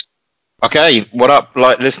Okay, what up,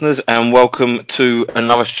 light listeners, and welcome to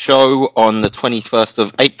another show on the 21st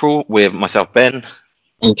of April with myself, Ben,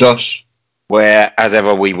 And Josh, where, as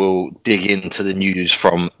ever, we will dig into the news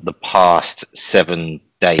from the past 7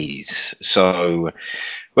 days. So,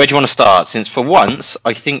 where do you want to start? Since for once,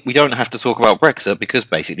 I think we don't have to talk about Brexit because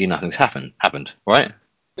basically nothing's happened, right?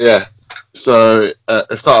 yeah. So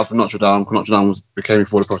it started off with Notre Dame. Notre Dame became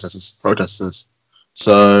before the protesters.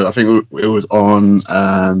 So I think it was on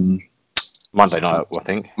Monday night, I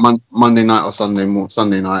think. Monday night or Sunday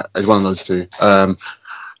night. It's one of those two.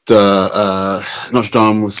 The Notre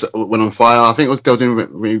Dame went on fire. I think it was they were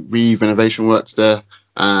doing renovation works there,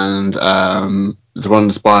 and one of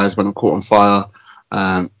the spires went caught on fire.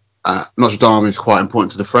 Notre Dame is quite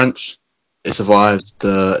important to the French. It survived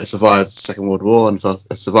the Second World War and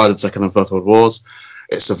it survived the Second and First World Wars.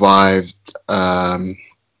 It survived.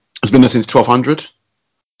 It's been there since 1200.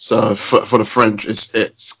 So for the French,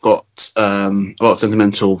 it's got a lot of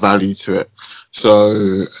sentimental value to it.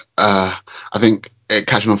 So I think it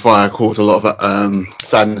catching on fire caused a lot of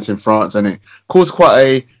sadness in France, and it caused quite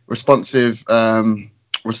a responsive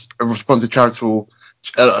charitable,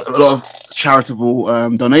 a lot of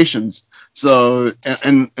charitable donations. So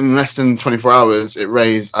in less than 24 hours, it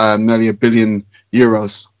raised nearly €1 billion.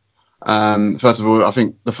 First of all, I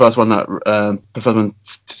think the first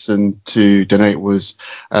person to donate was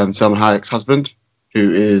Salman Hayek's husband, who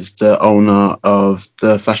is the owner of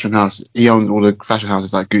the fashion house. He owns all the fashion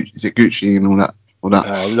houses like Gucci, is it Gucci and all that?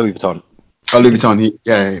 Louis Vuitton. Oh, Louis Vuitton.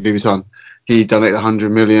 Louis Vuitton. He donated 100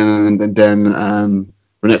 million, and then the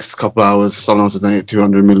next couple of hours, someone else donated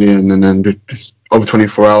 200 million, and then over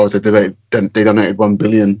 24 hours, they donated 1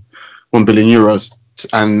 billion euros.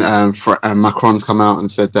 And Macron's come out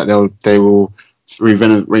and said that they will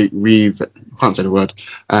can't say the word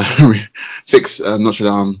fix Notre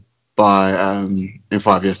Dame by in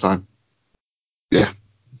 5 years' time. Yeah.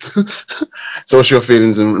 So, what's your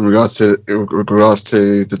feelings in regards to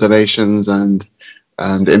the donations and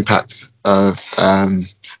the impact of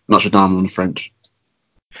Notre Dame on the French?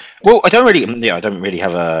 Well, I don't really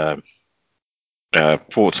have a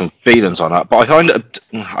thoughts and feelings on that, but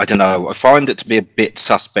I don't know, I find it to be a bit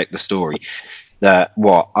suspect, the story, that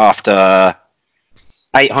after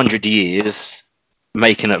 800 years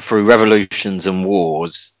making it through revolutions and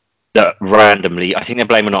wars, that randomly, I think they're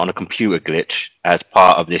blaming it on a computer glitch as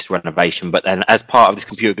part of this renovation, but then as part of this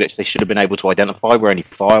computer glitch, they should have been able to identify where any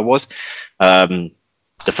fire was.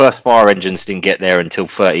 The first fire engines didn't get there until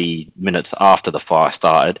 30 minutes after the fire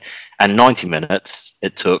started, and 90 minutes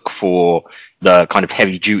it took for the kind of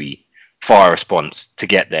heavy duty fire response to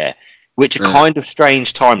get there, which are kind of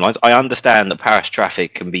strange timelines. I understand that Paris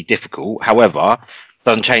traffic can be difficult, however,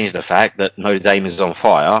 doesn't change the fact that Notre Dame is on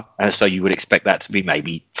fire, and so you would expect that to be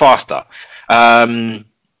maybe faster.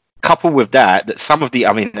 Coupled with that some of the,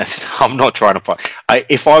 I mean, I'm not trying to fight.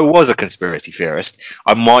 If I was a conspiracy theorist,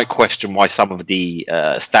 I might question why some of the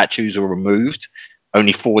statues were removed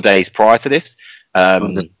only 4 days prior to this.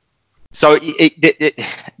 So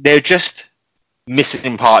they're just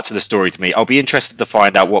missing parts of the story to me. I'll be interested to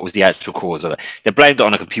find out what was the actual cause of it. They blamed it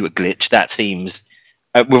on a computer glitch. That seems,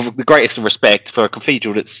 with the greatest respect for a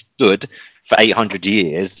cathedral that stood for 800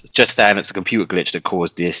 years, just saying it's a computer glitch that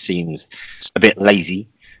caused this seems a bit lazy.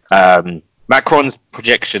 Macron's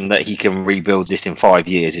projection that he can rebuild this in 5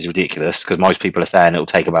 years is ridiculous because most people are saying it'll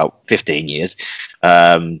take about 15 years.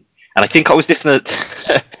 And I think I was listening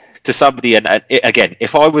to somebody, and again,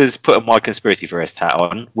 if I was putting my conspiracy theorist hat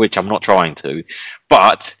on, which I'm not trying to,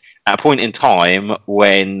 but at a point in time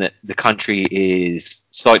when the country is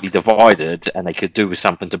slightly divided and they could do with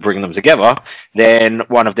something to bring them together, then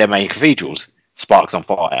one of their main cathedrals sparks on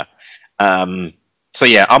fire. So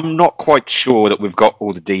yeah, I'm not quite sure that we've got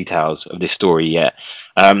all the details of this story yet.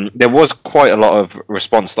 There was quite a lot of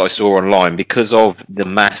response that I saw online because of the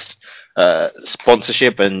mass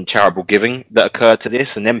sponsorship and charitable giving that occurred to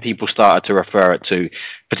this, and then people started to refer it to,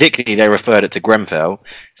 particularly they referred it to Grenfell,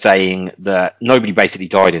 saying that nobody basically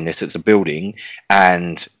died in this, it's a building,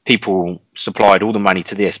 and people supplied all the money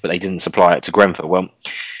to this, but they didn't supply it to Grenfell. Well,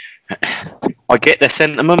 I get their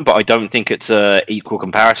sentiment, but I don't think it's a equal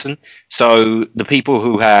comparison. So the people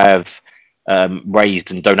who have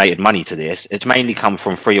raised and donated money to this, it's mainly come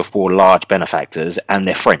from 3 or 4 large benefactors, and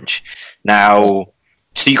they're French. Now,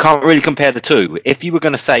 so you can't really compare the two. If you were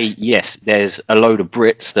going to say, yes, there's a load of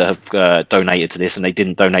Brits that have donated to this and they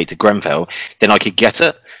didn't donate to Grenfell, then I could get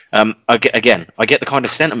it. I get the kind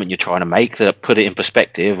of sentiment you're trying to make, that put it in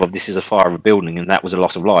perspective of this is a fire of a building and that was a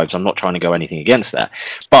loss of lives. I'm not trying to go anything against that.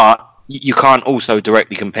 But you can't also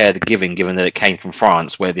directly compare the giving, given that it came from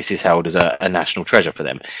France, where this is held as a national treasure for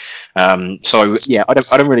them. So yeah, I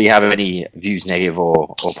don't really have any views, negative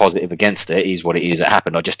or positive, against it. It is what it is. It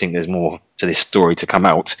happened. I just think there's more to this story to come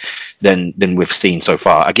out than we've seen so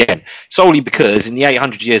far. Again, solely because in the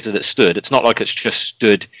 800 years that it stood, it's not like it's just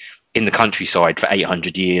stood in the countryside for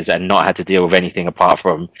 800 years and not had to deal with anything apart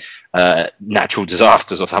from natural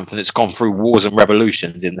disasters or something. It's gone through wars and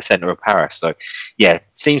revolutions in the center of Paris. So yeah, it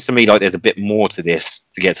seems to me like there's a bit more to this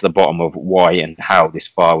to get to the bottom of why and how this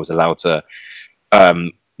fire was allowed to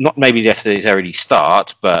not maybe necessarily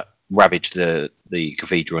start, but ravage the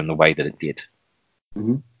cathedral in the way that it did.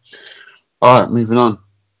 Mm-hmm. All right, moving on.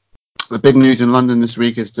 The big news in London this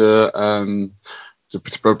week is the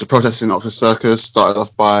protests in Oxford Circus, started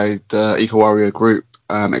off by the eco warrior group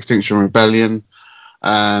Extinction Rebellion.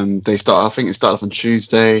 They started. I think it started off on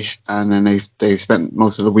Tuesday, and then they spent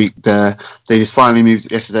most of the week there. They just finally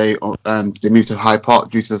moved yesterday. They moved to Hyde Park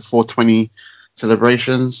due to the 420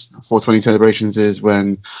 celebrations. 420 celebrations is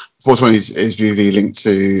when 420 is usually linked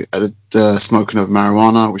to the smoking of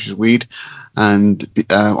marijuana, which is weed, and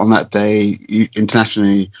on that day,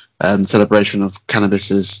 internationally, the celebration of cannabis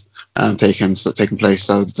is taking place.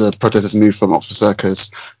 So the protesters moved from Oxford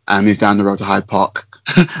Circus and moved down the road to Hyde Park.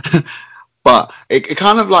 But it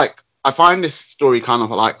kind of like, I find this story kind of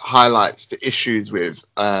like highlights the issues with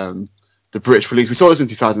the British police. We saw this in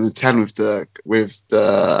 2010 with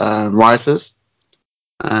the rioters,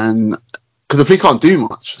 and because the police can't do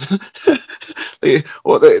much.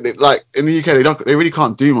 Like in the UK, they really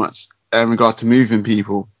can't do much in regard to moving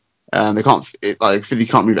people. They can't Philly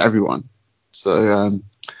can't move everyone. So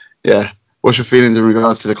yeah, what's your feelings in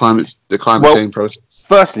regards to the climate change process?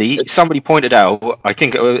 Firstly, somebody pointed out, I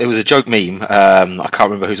think it was a joke meme. I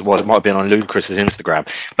can't remember whose it was. It might have been on Ludacris's Instagram,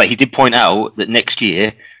 but he did point out that next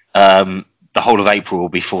year, the whole of April will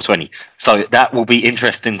be 420. So that will be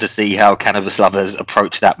interesting to see how cannabis lovers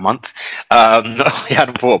approach that month. I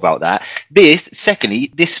hadn't thought about that.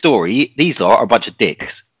 Secondly, this story, these lot are a bunch of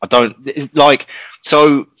dicks. I don't like.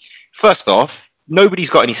 So, first off, nobody's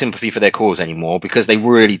got any sympathy for their cause anymore because they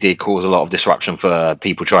really did cause a lot of disruption for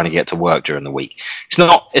people trying to get to work during the week.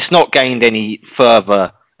 It's not gained any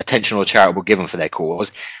further attention or charitable given for their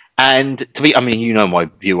cause. And I mean, you know my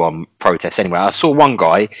view on protests anyway. I saw one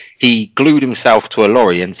guy, he glued himself to a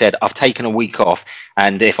lorry and said, I've taken a week off,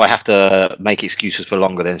 and if I have to make excuses for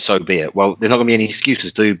longer, then so be it. Well, there's not going to be any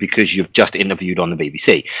excuses, dude, because you've just interviewed on the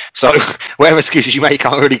BBC. So whatever excuses you make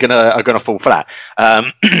are gonna fall flat.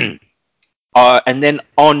 And then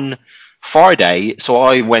on Friday, so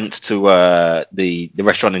I went to the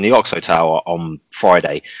restaurant in the Oxo Tower on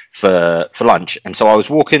Friday for lunch, and so I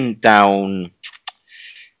was walking down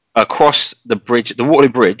across the bridge, the Waterloo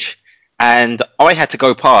Bridge, and I had to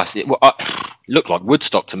go past it. Looked like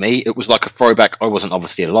Woodstock to me. It was like a throwback. I wasn't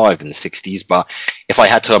obviously alive in the 60s, but if I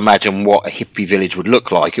had to imagine what a hippie village would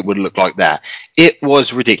look like, it would look like that. It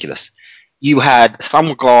was ridiculous. You had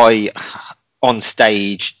some guy on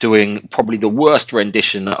stage doing probably the worst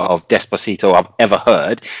rendition of Despacito I've ever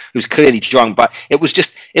heard, who's clearly drunk, but it's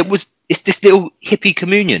this little hippie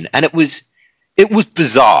communion, and it was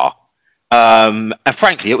bizarre. And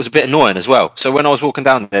frankly, it was a bit annoying as well. So when I was walking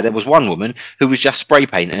down there was one woman who was just spray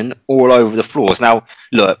painting all over the floors. Now,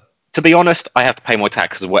 look, to be honest, I have to pay my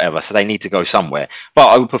taxes or whatever, so they need to go somewhere. But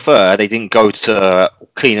I would prefer they didn't go to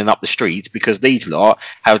cleaning up the streets, because these lot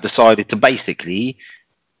have decided to basically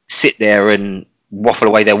sit there and waffle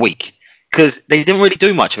away their week, because they didn't really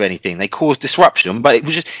do much of anything. They caused disruption, but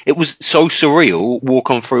it was so surreal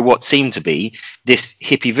walking through what seemed to be this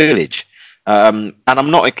hippie village. And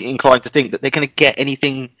I'm not inclined to think that they're going to get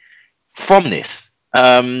anything from this.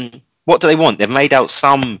 What do they want? They've made out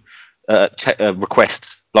some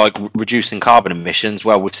requests like reducing carbon emissions.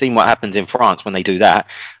 Well, we've seen what happens in France when they do that.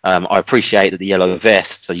 I appreciate that the yellow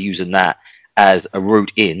vests are using that as a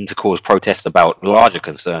route in to cause protests about larger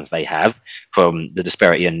concerns they have from the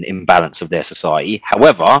disparity and imbalance of their society.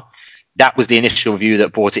 However, that was the initial view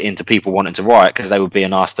that brought it into people wanting to riot because they were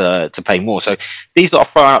being asked to pay more. So these lot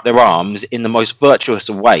are throwing up their arms in the most virtuous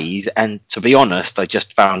of ways. And to be honest, I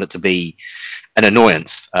just found it to be an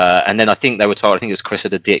annoyance. And then I think they were told, I think it was Chris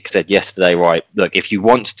at the Dick said yesterday, right, look, if you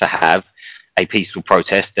want to have a peaceful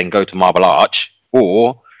protest, then go to Marble Arch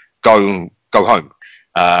or go home.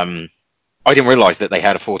 I didn't realise that they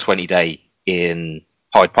had a 420 day in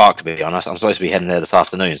Hyde Park, to be honest. I'm supposed to be heading there this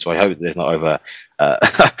afternoon, so I hope there's not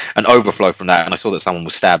an overflow from that. And I saw that someone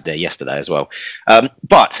was stabbed there yesterday as well.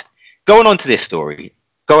 But going on to this story,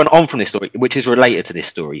 going on from this story, which is related to this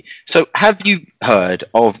story. So, have you heard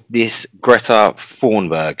of this Greta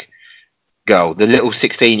Thunberg girl, the little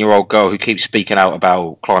 16-year-old girl who keeps speaking out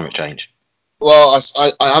about climate change? Well,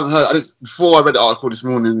 I haven't heard. Before I read the article this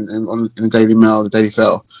morning in the Daily Mail, the Daily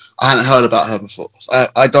Fail, I hadn't heard about her before. So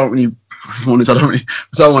I don't really, I don't really,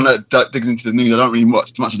 someone that digs into the news. I don't really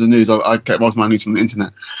watch much of the news. I get most of my news from the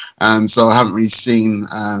internet, so I haven't really seen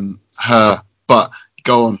her. But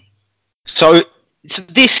go on. So, so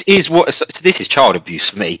this is child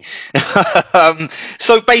abuse for me.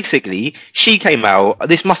 So basically, she came out.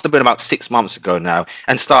 This must have been about 6 months ago now,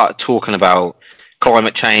 and started talking about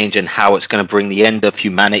climate change and how it's going to bring the end of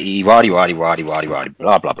humanity. Blah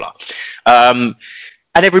blah blah. Um,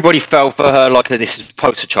 and everybody fell for her like this is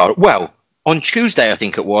poster child. Well, on Tuesday, I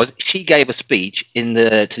think it was, she gave a speech to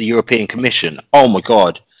the European Commission. Oh my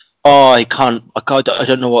God, I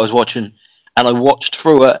don't know what I was watching, and I watched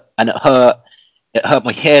through it, and it hurt. It hurt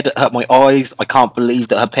my head. It hurt my eyes. I can't believe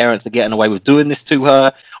that her parents are getting away with doing this to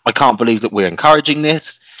her. I can't believe that we're encouraging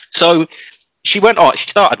this. So she went on. She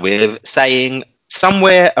started with saying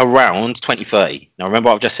somewhere around 2030. Now remember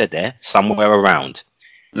what I've just said there. Somewhere around.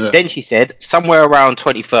 Yeah. Then she said, somewhere around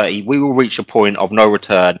 2030, we will reach a point of no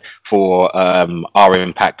return for our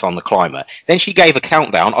impact on the climate. Then she gave a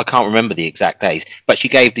countdown. I can't remember the exact days, but she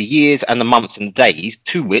gave the years and the months and the days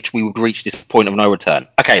to which we would reach this point of no return.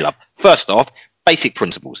 Okay, love. First off, basic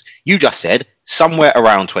principles. You just said somewhere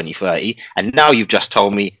around 2030, and now you've just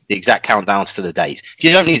told me the exact countdowns to the days.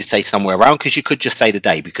 You don't need to say somewhere around because you could just say the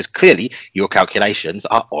day because clearly your calculations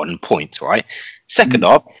are on point, right? Second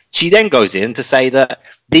off, she then goes in to say that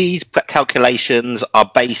these calculations are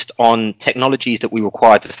based on technologies that we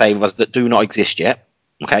require to save us that do not exist yet.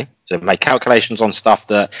 Okay, so make calculations on stuff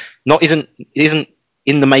that not isn't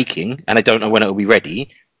in the making, and they don't know when it will be ready.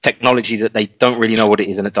 Technology that they don't really know what it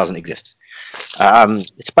is and it doesn't exist.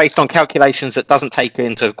 It's based on calculations that doesn't take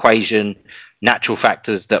into equation natural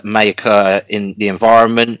factors that may occur in the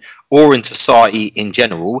environment or in society in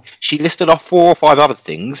general. She listed off 4 or 5 other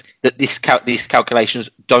things that these calculations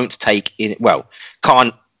don't take in. Well,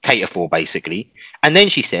 can't cater for basically. And then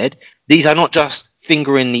she said these are not just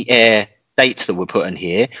finger in the air dates that we're putting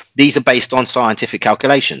here. These are based on scientific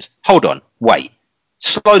calculations. Hold on, wait,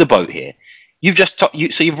 slow the boat here. So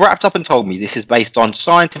you've wrapped up and told me this is based on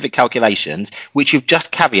scientific calculations, which you've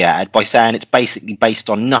just caveated by saying it's basically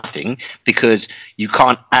based on nothing because you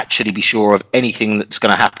can't actually be sure of anything that's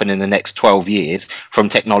going to happen in the next 12 years from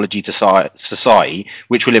technology to society,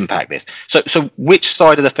 which will impact this. So which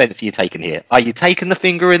side of the fence are you taking here? Are you taking the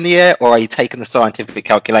finger in the air or are you taking the scientific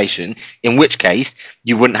calculation? In which case,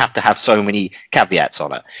 you wouldn't have to have so many caveats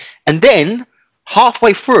on it. And then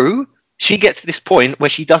halfway through, she gets to this point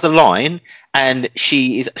where she does a line and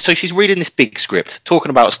she's reading this big script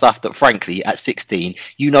talking about stuff that frankly at 16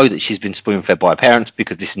 you know that she's been spoon fed by her parents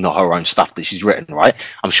because this is not her own stuff that she's written, right?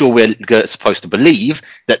 I'm sure we're supposed to believe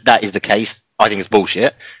that that is the case. I think it's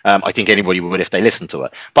bullshit. I think anybody would if they listen to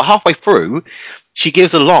it. But halfway through, she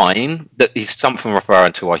gives a line that is something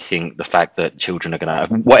referring to, I think, the fact that children are going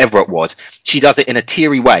to, whatever it was. She does it in a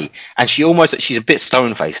teary way. And she's a bit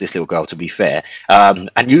stone faced, this little girl, to be fair.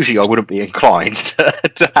 And usually I wouldn't be inclined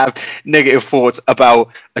to have negative thoughts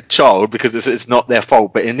about a child because it's not their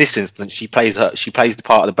fault. But in this instance, she plays the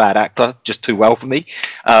part of the bad actor just too well for me.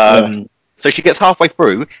 Yeah. So she gets halfway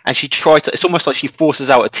through and she tries to, it's almost like she forces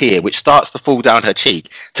out a tear, which starts to fall down her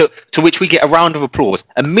cheek, to which we get a round of applause.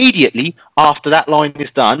 Immediately after that line is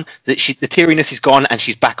done, the teariness is gone and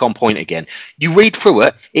she's back on point again. You read through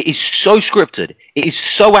it, it is so scripted, it is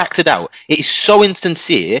so acted out, it is so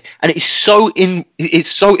insincere, and it's so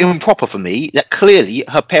improper for me that clearly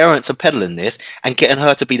her parents are peddling this and getting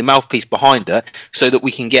her to be the mouthpiece behind her so that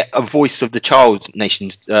we can get a voice of the child's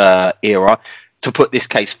nation's era to put this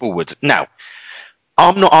case forward. Now,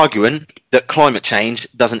 I'm not arguing that climate change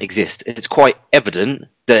doesn't exist. It's quite evident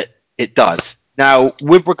that it does. Now,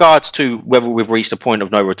 with regards to whether we've reached a point of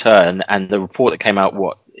no return and the report that came out,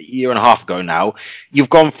 a year and a half ago now, you've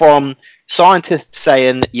gone from scientists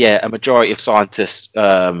saying, yeah, a majority of scientists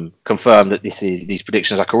confirm that these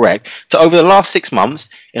predictions are correct, to over the last 6 months,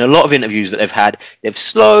 in a lot of interviews that they've had, they've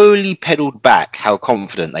slowly pedaled back how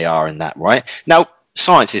confident they are in that, right? Now,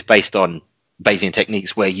 science is based on Bayesian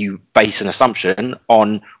techniques where you base an assumption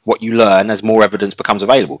on what you learn as more evidence becomes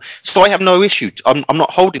available. So I have no issue. I'm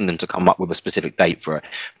not holding them to come up with a specific date for it.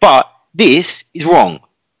 But this is wrong.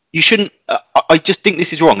 You shouldn't. I just think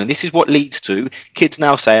this is wrong, and this is what leads to kids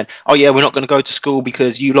now saying, "Oh yeah, we're not going to go to school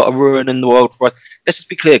because you lot are ruining the world for us." Let's just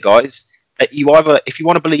be clear, guys. If you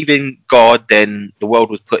want to believe in God, then the world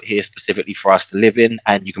was put here specifically for us to live in,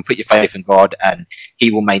 and you can put your faith in God, and He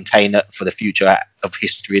will maintain it for the future of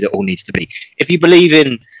history that all needs to be. If you believe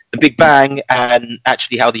in the Big Bang and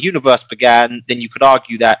actually how the universe began, then you could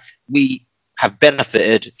argue that we have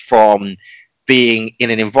benefited from being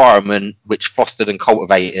in an environment which fostered and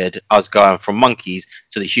cultivated us going from monkeys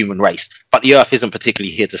to the human race. But the Earth isn't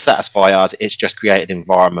particularly here to satisfy us. It's just created an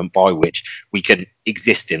environment by which we can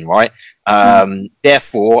exist in, right?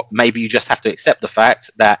 Therefore, maybe you just have to accept the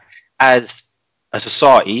fact that as a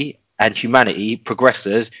society and humanity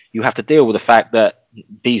progresses, you have to deal with the fact that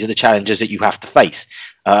these are the challenges that you have to face.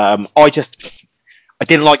 I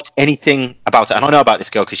didn't like anything about it, and I know about this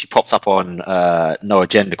girl because she pops up on No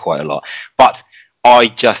Agenda quite a lot. But I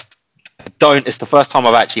just don't. It's the first time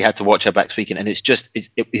I've actually had to watch her back speaking, and it's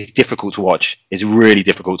difficult to watch. It's really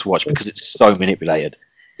difficult to watch because it's so manipulated.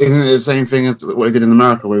 Isn't it the same thing as what they did in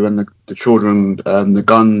America, where when the children, the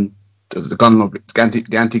gun lobby,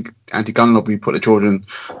 the anti gun lobby put the children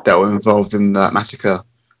that were involved in that massacre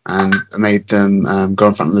and made them go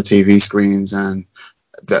in front of the TV screens, and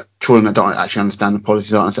that children that don't actually understand the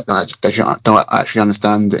policies, don't actually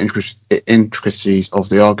understand the intricacies of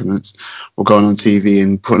the arguments, were going on TV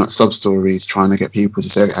and putting up sub stories trying to get people to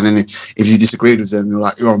say. And then if you disagreed with them, you're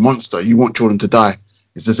like, you're a monster. You want children to die.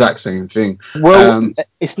 It's the exact same thing. Well,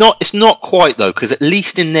 it's not quite though, because at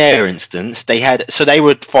least in their instance, they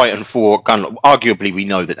were fighting for gun. Arguably, we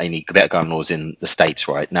know that they need better gun laws in the States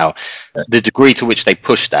right now. The degree to which they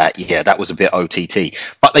pushed that, yeah, that was a bit OTT.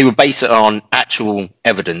 But they were based on actual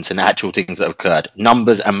evidence and actual things that have occurred,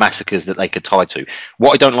 numbers and massacres that they could tie to.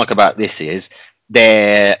 What I don't like about this is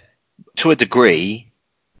they're, to a degree,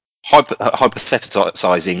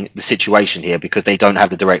 hypothesizing the situation here because they don't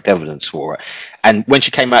have the direct evidence for it. And when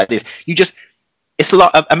she came out of this, it's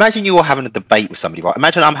like, imagine you're having a debate with somebody, right?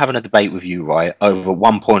 Imagine I'm having a debate with you, right, over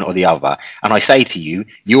one point or the other, and I say to you,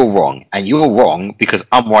 you're wrong, and you're wrong because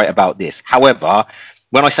I'm right about this. However,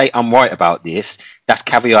 when I say I'm right about this, that's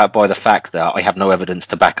caveated by the fact that I have no evidence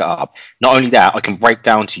to back it up. Not only that, I can break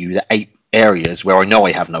down to you the 8 areas where I know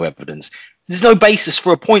I have no evidence. There's no basis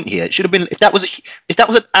for a point here. It should have been, if that was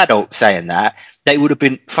an adult saying that, they would have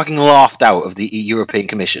been fucking laughed out of the European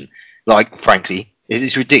Commission. Like, frankly,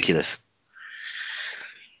 it's ridiculous.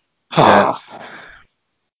 Yeah.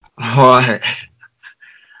 All right.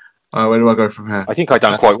 Where do I go from here? I think I've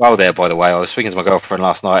done quite well there, by the way. I was speaking to my girlfriend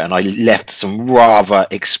last night and I left some rather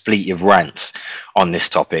expletive rants on this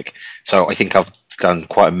topic. So I think I've done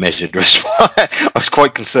quite a measured response. I was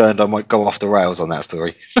quite concerned I might go off the rails on that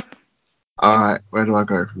story. All right. Where do I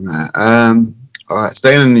go from there? All right.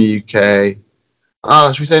 Staying in the UK.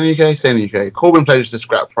 Should we stay in the UK? Stay in the UK. Corbyn pledges to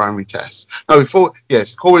scrap primary tests. No,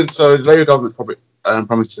 Corbyn. So the Labour government probably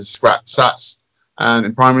promised to scrap SATs and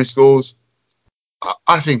in primary schools.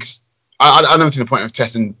 I think I don't see the point of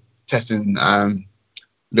testing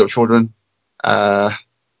little children.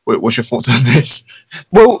 What's your thoughts on this?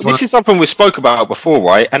 Well, this is something we spoke about before,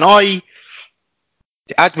 right? And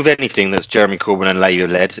as with anything that's Jeremy Corbyn and Labour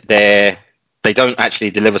led, they don't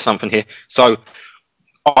actually deliver something here. So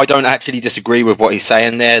I don't actually disagree with what he's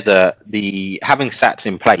saying there. That the having SATs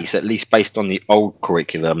in place, at least based on the old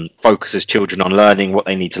curriculum, focuses children on learning what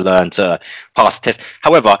they need to learn to pass the test.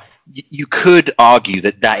 However, you could argue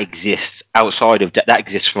that exists outside of that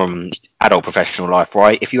exists from adult professional life,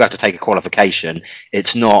 right? If you have to take a qualification,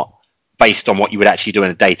 it's not based on what you would actually do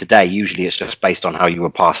in a day to day. Usually, it's just based on how you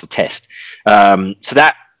would pass the test. So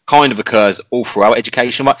that kind of occurs all throughout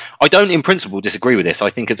education. But I don't, in principle, disagree with this. I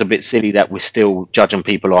think it's a bit silly that we're still judging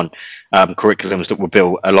people on curriculums that were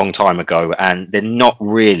built a long time ago, and they're not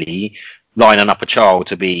really lining up a child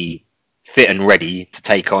to be fit and ready to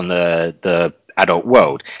take on the adult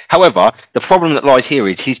world. However, the problem that lies here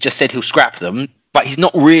is he's just said he'll scrap them, but he's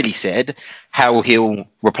not really said how he'll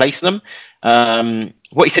replace them.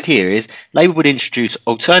 What he said here is Labour would introduce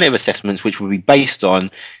alternative assessments which would be based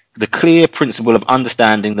on the clear principle of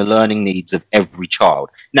understanding the learning needs of every child.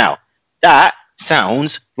 Now, that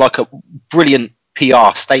sounds like a brilliant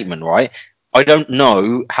PR statement, right? I don't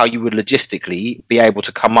know how you would logistically be able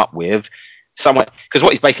to come up with somewhere, because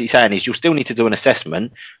what he's basically saying is you'll still need to do an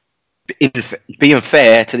assessment. Being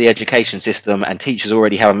fair to the education system, and teachers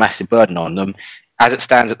already have a massive burden on them. As it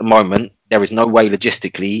stands at the moment, there is no way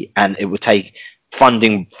logistically, and it would take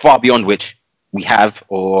funding far beyond which we have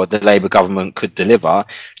or the Labour government could deliver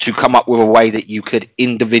to come up with a way that you could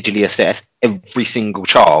individually assess every single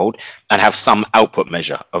child and have some output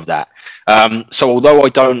measure of that. So although I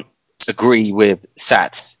don't agree with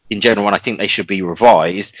SATs in general, and I think they should be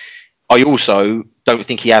revised, I also don't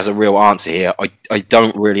think he has a real answer here. I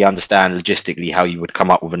don't really understand logistically how you would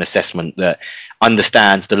come up with an assessment that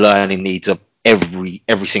understands the learning needs of every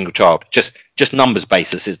single child. Just numbers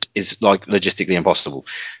basis is like logistically impossible.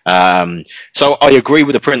 So I agree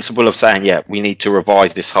with the principle of saying, yeah, we need to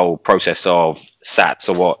revise this whole process of SATs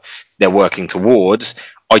or what they're working towards.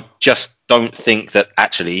 I just don't think that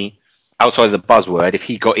actually, outside of the buzzword, if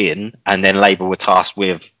he got in and then Labour were tasked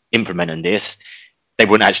with implementing this, they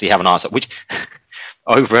wouldn't actually have an answer, which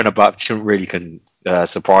over and above shouldn't really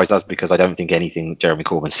surprise us, because I don't think anything Jeremy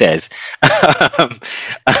Corbyn says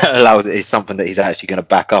allows is something that he's actually going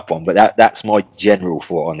to back up on. But that's my general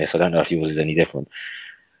thought on this. I don't know if yours is any different.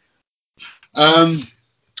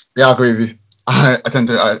 Yeah, I agree with you.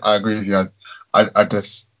 I agree with you. I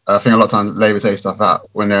just think a lot of times Labour say stuff out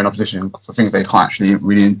when they're in opposition for things they can't actually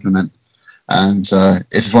really implement. And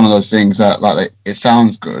it's just one of those things that it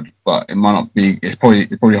sounds good, but it might not be. It's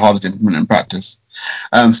probably harder to implement in practice.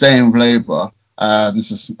 Staying with Labour,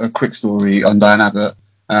 this is a quick story on Diane Abbott.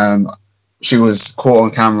 She was caught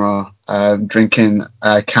on camera drinking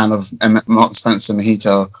a can of Marks Spencer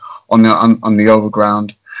mojito on the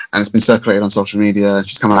overground, and it's been circulated on social media.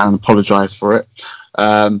 She's come out and apologised for it.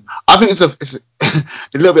 I think it's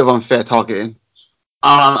a little bit of unfair targeting.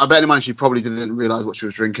 I bet any money she probably didn't realise what she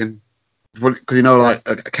was drinking. Because like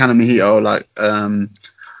a can of mojito,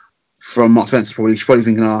 from Mark Spencer, she's probably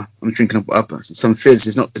thinking, I'm drinking up some fizz.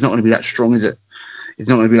 It's not going to be that strong, is it? It's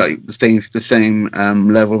not going to be like the same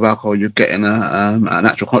level of alcohol you're getting an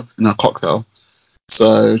actual cocktail.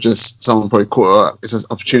 So just someone probably caught her. It's an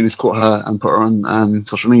opportunist caught her and put her on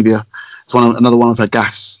social media. It's another one of her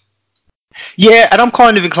gaffes. Yeah, and I'm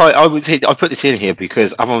kind of inclined. I put this in here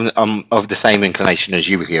because I'm of the same inclination as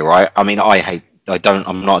you here, right? I mean,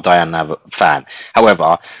 I'm not a Diane Abbott fan.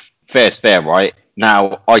 However, fair's fair, right?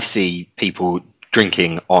 Now I see people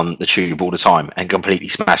drinking on the tube all the time and completely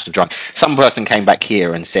smashed and drunk. Some person came back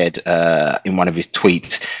here and said in one of his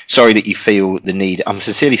tweets, "Sorry that you feel the need. I'm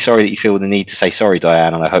sincerely sorry that you feel the need to say sorry,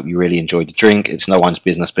 Diane, and I hope you really enjoyed the drink. It's no one's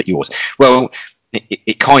business but yours." Well,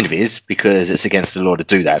 it kind of is, because it's against the law to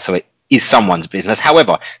do that. So it is someone's business.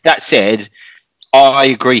 However, that said, I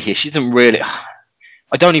agree here. She doesn't really.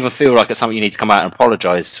 I don't even feel like it's something you need to come out and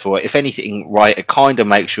apologise for. If anything, right, it kind of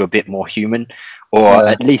makes you a bit more human, or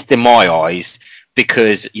Yeah. at least in my eyes,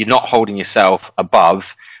 because you're not holding yourself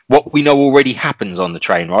above what we know already happens on the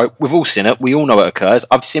train, right? We've all seen it. We all know it occurs.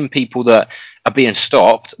 I've seen people that are being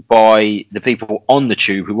stopped by the people on the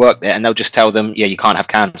tube who work there, and they'll just tell them, yeah, you can't have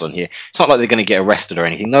cans on here. It's not like they're going to get arrested or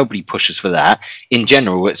anything. Nobody pushes for that. In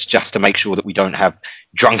general, it's just to make sure that we don't have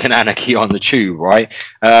drunken anarchy on the tube, right?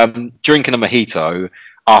 Drinking a mojito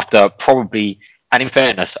after probably, and in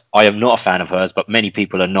fairness, I am not a fan of hers, but many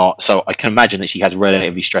people are not. So I can imagine that she has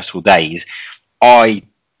relatively stressful days. I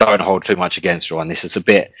don't hold too much against her on this. It's a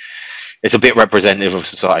bit representative of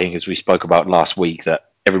society, as we spoke about last week, that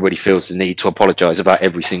everybody feels the need to apologise about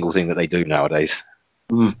every single thing that they do nowadays.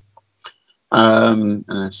 And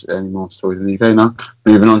there's any more stories in the UK now.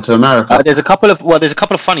 Moving on to America. There's a couple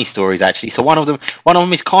of funny stories actually. So one of them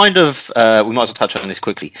is kind of we might as well touch on this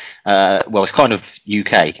quickly. It's kind of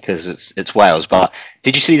UK because it's Wales. But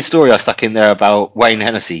did you see the story I stuck in there about Wayne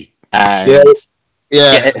Hennessy? And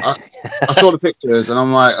yeah. I saw the pictures and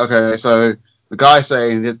I'm like, okay, so the guy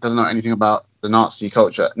saying he doesn't know anything about the Nazi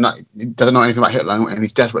culture, he doesn't know anything about Hitler, and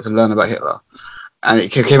he's desperate to learn about Hitler. And it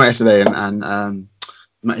came out yesterday, and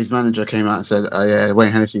his manager came out and said, yeah,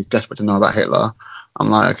 Wayne Hennessy is desperate to know about Hitler. I'm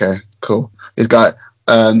like, okay, cool. This guy,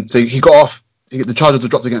 so he got off, the charges were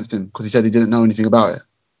dropped against him because he said he didn't know anything about it.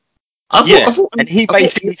 And he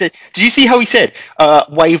basically said, did you see how he said,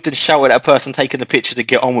 waved and shouted at a person taking the picture to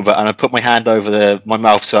get on with it, and I put my hand over my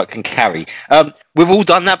mouth so I can carry. We've all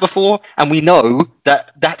done that before, and we know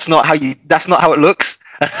that's not how it looks.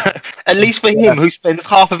 At least for him, who spends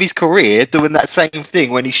half of his career doing that same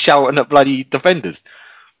thing when he's shouting at bloody defenders.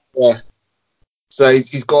 Yeah. So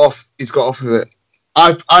he's got off with it.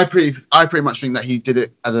 I pretty much think that he did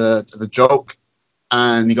it as a joke,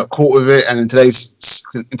 and he got caught with it. And in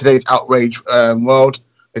today's outrage world,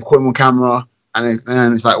 they caught him on camera, and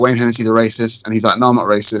it's like Wayne Hennessy's a racist, and he's like, no, I'm not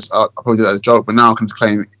racist. I probably did that as a joke, but now I can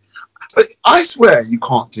claim it. But I swear you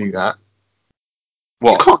can't do that.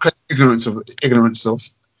 What? You can't claim ignorance of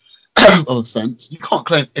offence. You can't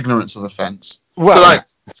claim ignorance of offence. Well,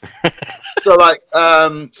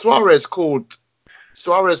 Suarez called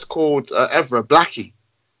Evra Blackie,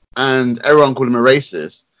 and everyone called him a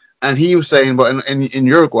racist. And he was saying, but in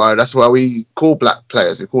Uruguay, that's why we call black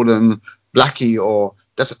players. We call them Blackie, or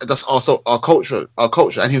that's also our culture.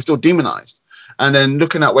 And he was still demonized. And then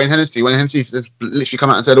looking at Wayne Hennessy literally come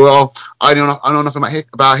out and said, "Well, I know nothing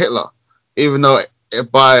about Hitler," even though in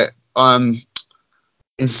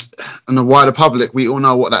the wider public, we all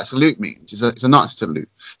know what that salute means. It's a Nazi salute.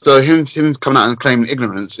 So him coming out and claiming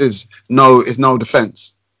ignorance is no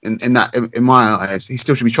defense in my eyes. He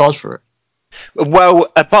still should be charged for it.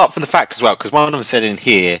 Well, apart from the fact as well, because one of them said in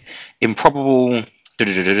here, improbable.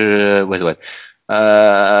 Where's the word?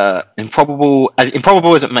 improbable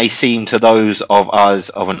as it may seem to those of us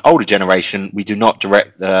of an older generation, we do not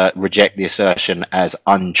reject the assertion as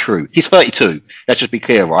untrue. He's 32. Let's just be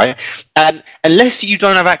clear, right? And unless you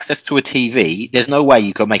don't have access to a TV, there's no way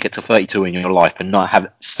you can make it to 32 in your life and not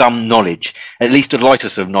have some knowledge, at least the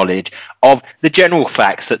lightest of knowledge, of the general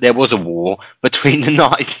facts that there was a war between the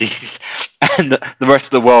Nazis and the rest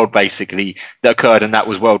of the world, basically, that occurred, and that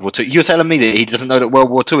was World War II. You're telling me that he doesn't know that World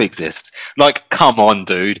War II exists? Like, come on,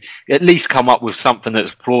 dude. At least come up with something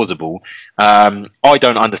that's plausible. I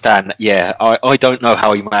don't understand. Yeah, I don't know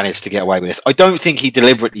how he managed to get away with this. I don't think he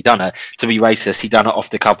deliberately done it to be racist. He done it off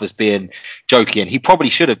the cuff as being jokey, and he probably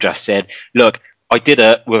should have just said, look, I did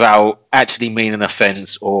it without actually meaning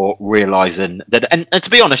offence or realising that. And to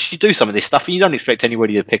be honest, you do some of this stuff and you don't expect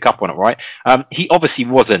anybody to pick up on it, right? He obviously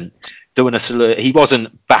wasn't doing he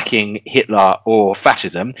wasn't backing Hitler or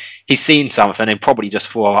fascism. He's seen something and probably just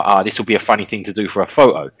thought, this will be a funny thing to do for a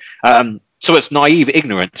photo. So it's naive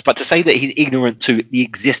ignorance, but to say that he's ignorant to the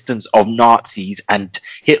existence of Nazis and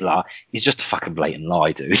Hitler is just a fucking blatant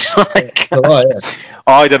lie, dude. Like,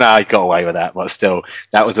 I don't know how he got away with that, but still,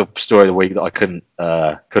 that was a story of the week that I couldn't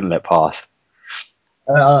let pass.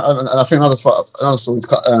 And I think another story,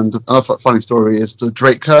 another funny story is the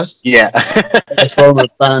Drake curse. Yeah. It's from a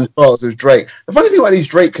band photos with Drake. The funny thing about these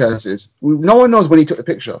Drake curses, no one knows when he took the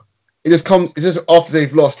picture. It's just after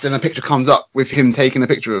they've lost, then a picture comes up with him taking a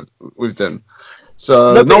picture with them.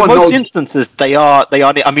 So no one in most knows. instances, they are.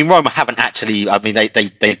 I mean, Roma haven't actually. I mean, they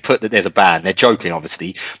put that there's a ban. They're joking,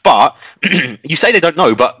 obviously. But you say they don't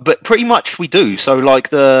know, but pretty much we do. So like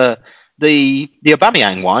the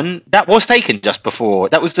Aubameyang one, that was taken just before.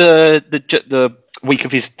 That was the week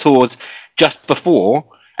of his tours just before.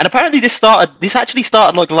 And apparently this actually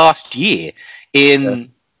started like last year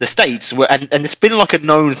in the States, and it's been like a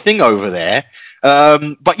known thing over there.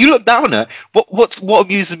 But you look down at what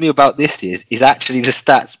amuses me about this is actually the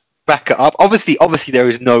stats back it up. Obviously there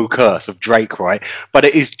is no curse of Drake, right? But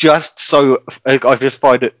it is just so, I just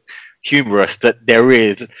find it humorous that there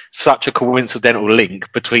is such a coincidental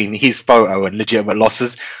link between his photo and legitimate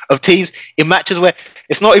losses of teams in matches where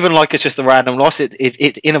it's not even like it's just a random loss.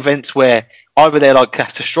 It's in events where either they're like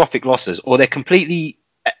catastrophic losses or they're completely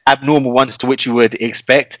abnormal ones to which you would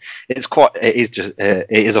expect. It is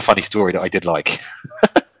a funny story that I did like.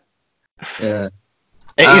 Yeah.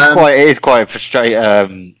 It is quite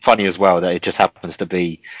frustrating, funny as well that it just happens to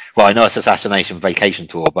be. Well, I know it's Assassination Vacation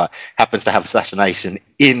Tour, but happens to have assassination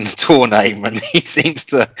in tour name, and he seems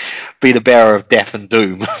to be the bearer of death and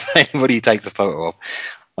doom. Anybody he takes a photo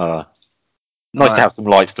of. Nice to have some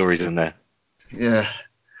light stories in there. Yeah.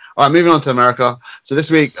 All right, moving on to America. So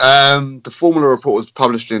this week, the Formula report was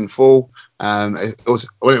published in full. When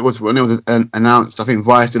it was announced, I think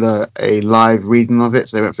Vice did a live reading of it.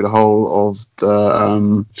 So they went through the whole of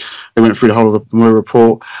the Mueller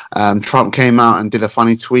report. Trump came out and did a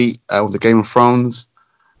funny tweet with the Game of Thrones.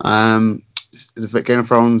 The Game of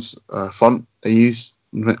Thrones font they use.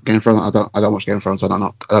 Game of Thrones. I don't watch Game of Thrones, so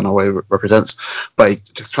I don't know what it represents. But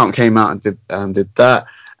Trump came out and did that.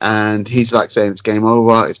 And he's like saying it's game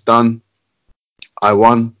over, it's done, I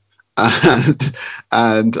won, and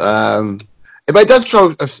but it does show.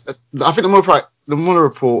 I think the Mueller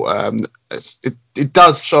report it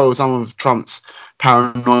does show some of Trump's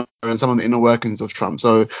paranoia and some of the inner workings of Trump.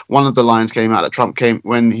 So one of the lines came out that Trump came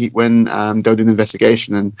when they did an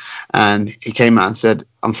investigation and he came out and said,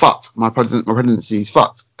 "I'm fucked. My presidency is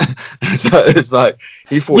fucked." So it's like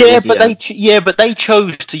he thought. But they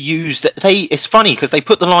chose to use that. It's funny because they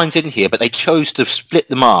put the lines in here, but they chose to split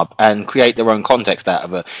them up and create their own context out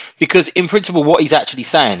of it. Because in principle, what he's actually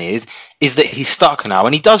saying is that he's stuck now,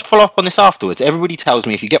 and he does follow up on this afterwards. Everybody tells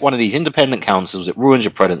me if you get one of these independent councils, it ruins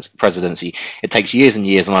your presidency. It takes years and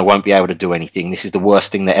years, and I won't be able to do anything. This is the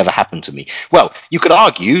worst thing that ever happened to me. Well, you could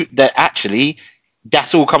argue that actually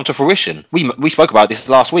that's all come to fruition. We spoke about this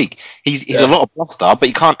last week. He's a lot of bluster, but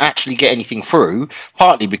he can't actually get anything through,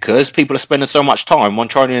 partly because people are spending so much time on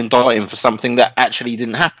trying to indict him for something that actually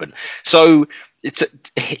didn't happen. So it's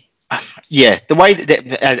the way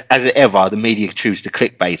that as ever the media choose to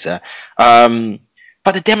clickbait her.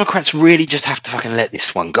 But the Democrats really just have to fucking let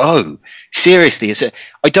this one go. Seriously, they're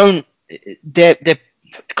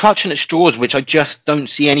clutching at straws, which I just don't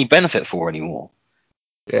see any benefit for anymore.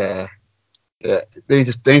 Yeah. Yeah, they need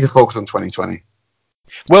to focus on 2020.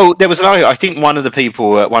 Well, there was I think one of the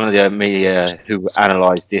people, one of the media who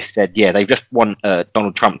analysed this said, they've just want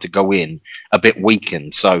Donald Trump to go in a bit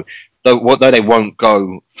weakened. So though they won't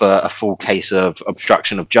go for a full case of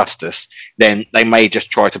obstruction of justice, then they may just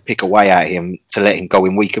try to pick away at him to let him go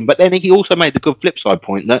in weaken. But then he also made the good flip side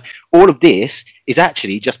point that all of this is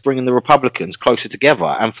actually just bringing the Republicans closer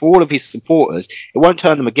together, and for all of his supporters, it won't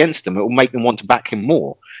turn them against him. It will make them want to back him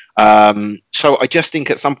more. So I just think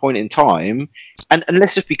at some point in time, and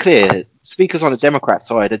let's just be clear, speakers on the Democrat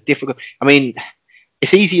side are difficult. I mean,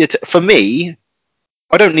 it's easier for me.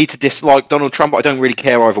 I don't need to dislike Donald Trump. I don't really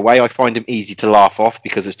care either way. I find him easy to laugh off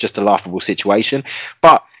because it's just a laughable situation.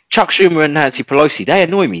 But Chuck Schumer and Nancy Pelosi, they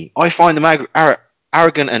annoy me. I find them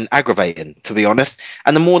arrogant and aggravating, to be honest.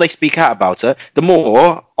 And the more they speak out about it, the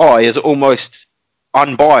more I, as almost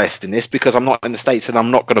unbiased in this, because I'm not in the States and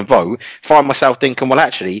I'm not going to vote, find myself thinking, well,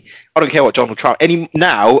 actually, I don't care what Donald Trump.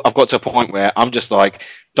 Now I've got to a point where I'm just like,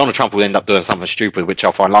 Donald Trump will end up doing something stupid, which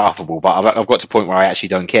I'll find laughable, but I've got to a point where I actually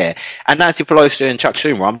don't care. And Nancy Pelosi and Chuck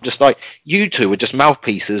Schumer, I'm just like, you two are just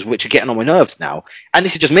mouthpieces, which are getting on my nerves now. And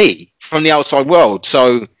this is just me from the outside world.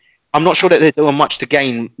 So I'm not sure that they're doing much to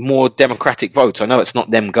gain more Democratic votes. I know it's not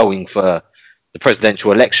them going for the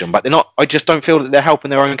presidential election, but they're not. I just don't feel that they're helping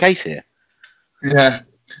their own case here. Yeah,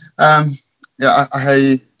 um, yeah,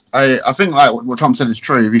 I think like what Trump said is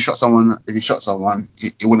true. If he shot someone, he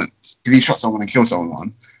wouldn't. If he shot someone and killed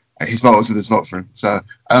someone, his voters would just vote for him. So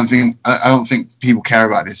I don't think people care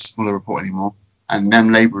about this Mueller report anymore. And them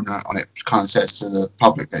labouring on it kind of says to the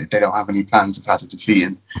public that they don't have any plans of how to defeat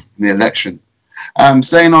him in the election.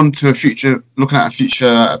 Staying on to looking at a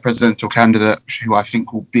future presidential candidate who I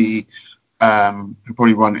think will be, who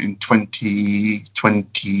probably run in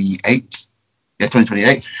 2028. Yeah,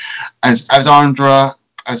 2028. As Alexandria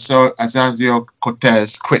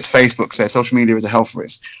Cortez quits Facebook, says social media is a health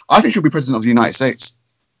risk. I think she'll be president of the United States.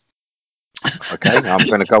 Okay, I'm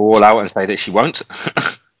going to go all out and say that she won't.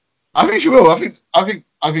 I think she will. I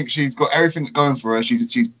think she's got everything going for her.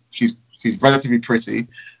 She's relatively pretty.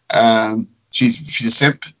 She's a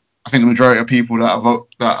simp. I think the majority of people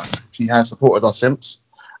that she has supported are simps,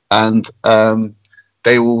 and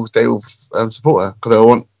they will support her because they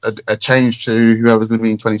want a change to whoever's going to be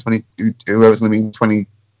in 2020, whoever's going to be in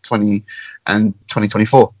 2020 and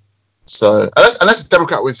 2024. So unless the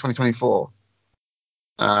Democrat wins 2024,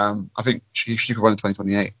 I think she could run in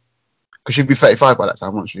 2028 because she'd be 35 by that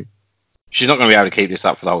time, won't she? She's not going to be able to keep this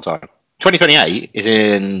up for the whole time. 2028 is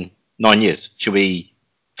in 9 years. She'll be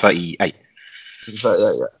 38. She'd be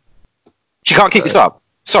 38, yeah. She can't keep this up.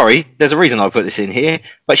 Sorry, there's a reason I put this in here.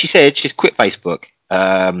 But she said she's quit Facebook.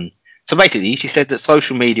 So basically, she said that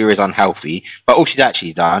social media is unhealthy, but all she's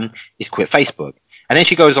actually done is quit Facebook. And then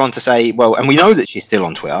she goes on to say, well, and we know that she's still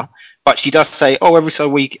on Twitter, but she does say, oh, every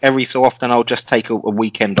so often, I'll just take a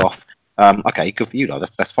weekend off. Okay, good for you, though.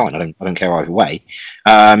 That's fine. I don't care either way.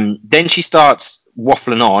 Then she starts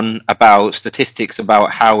waffling on about statistics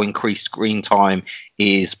about how increased screen time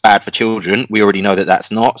is bad for children. We already know that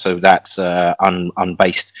that's not, so that's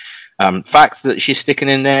unbased fact that she's sticking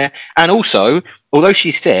in there. And also, although she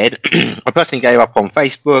said, I personally gave up on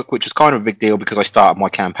Facebook, which was kind of a big deal because I started my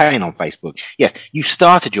campaign on Facebook. Yes, you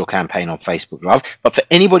started your campaign on Facebook, love, but for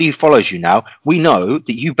anybody who follows you now, we know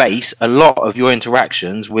that you base a lot of your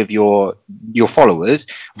interactions with your followers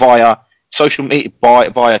via social media,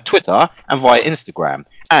 via Twitter and via Instagram.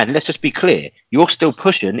 And let's just be clear, you're still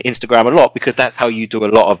pushing Instagram a lot because that's how you do a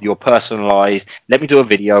lot of your personalized, let me do a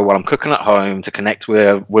video while I'm cooking at home to connect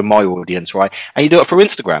with my audience, right? And you do it through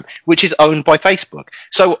Instagram, which is owned by Facebook.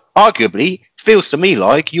 So arguably, it feels to me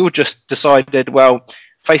like you just decided, well,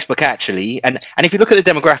 Facebook actually, and if you look at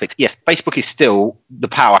the demographics, yes, Facebook is still the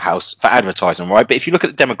powerhouse for advertising, right? But if you look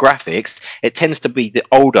at the demographics, it tends to be the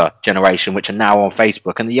older generation, which are now on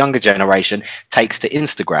Facebook, and the younger generation takes to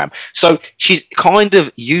Instagram. So she's kind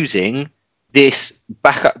of using this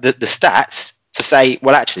back up the stats to say,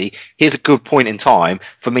 well, actually, here's a good point in time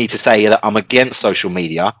for me to say that I'm against social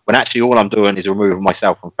media when actually all I'm doing is removing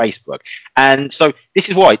myself from Facebook. And so this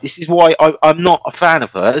is why I'm not a fan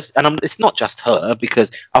of hers. And it's not just her,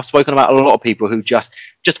 because I've spoken about a lot of people who just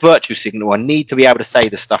virtue signal and need to be able to say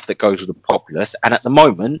the stuff that goes with the populace. And at the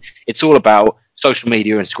moment, it's all about social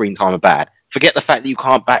media and screen time are bad. Forget the fact that you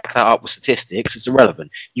can't back that up with statistics. It's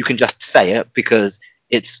irrelevant. You can just say it because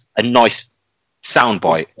it's a nice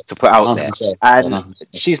soundbite to put out there, and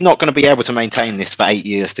she's not going to be able to maintain this for 8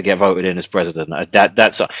 years to get voted in as president.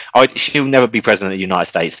 She'll never be president of the United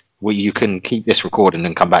States. Well, you can keep this recording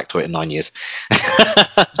and come back to it in 9 years.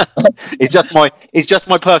 It's just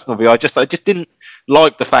my personal view. I just didn't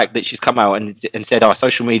like the fact that she's come out and said, "Oh,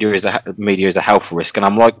 social media is a health risk," and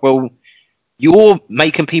I'm like, well, you're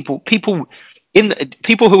making people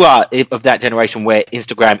who are of that generation where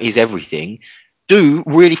Instagram is everything do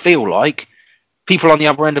really feel like people on the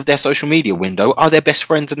other end of their social media window are their best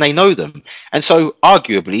friends and they know them. And so,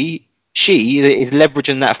 arguably, she is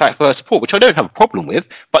leveraging that fact for her support, which I don't have a problem with,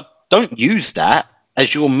 but don't use that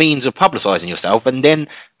as your means of publicizing yourself and then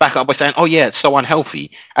back up by saying, oh, yeah, it's so unhealthy.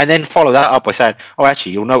 And then follow that up by saying, oh,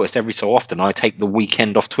 actually, you'll notice every so often I take the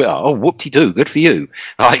weekend off Twitter. Oh, whoop-de-doo, good for you.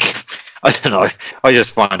 Like, I don't know. I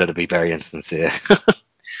just find her to be very insincere.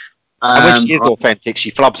 And when she is authentic, she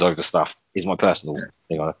flubs over stuff, is my personal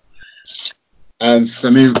thing on it. And so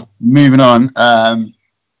moving on,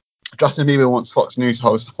 Justin Bieber wants Fox News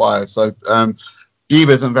host to fire. So Bieber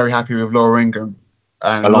isn't very happy with Laura Ingraham.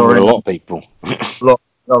 And Along with a lot of people.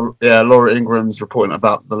 Laura Ingram's reporting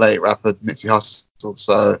about the late rapper Nipsey Hussle.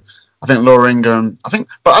 So I think Laura Ingraham,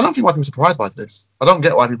 but I don't think why people are surprised by this. I don't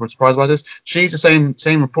get why people are surprised by this. She's the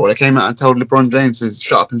same report that came out and told LeBron James to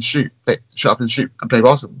shut up and shoot and play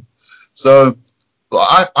basketball. So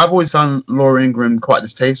I've always found Laura Ingraham quite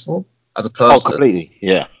distasteful as a person. Oh, completely,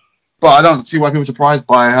 yeah. But I don't see why people are surprised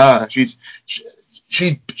by her. She's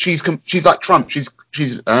like Trump. She's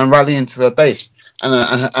rallying to her base,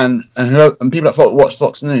 and people that watch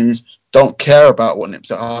Fox News don't care about what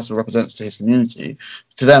Nipsey Hussle represents to his community.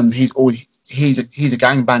 To them, he's a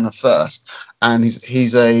gangbanger first, and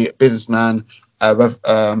he's a businessman, a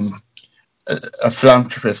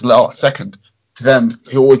philanthropist second. To them,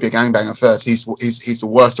 he'll always be a gangbanger first. He's the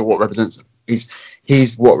worst of what represents.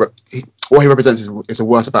 What he represents is the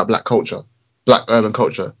worst about black culture, black urban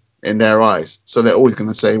culture in their eyes. So they're always going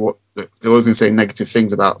to say negative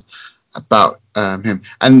things about him.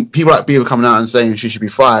 And people like Bieber coming out and saying she should be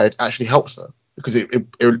fired actually helps her because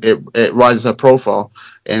it rises her profile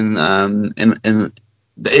in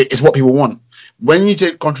it's what people want. When you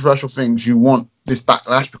take controversial things, you want this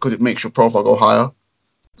backlash because it makes your profile go higher.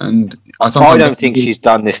 And I don't think she's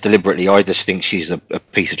done this deliberately. I just think she's a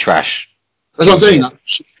piece of trash. That's what I'm saying.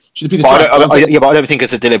 She's a piece of trash. But I don't think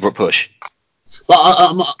it's a deliberate push. But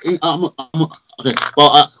okay.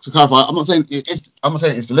 Well, to clarify, I'm not saying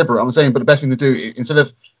it's deliberate. I'm saying, but the best thing to do instead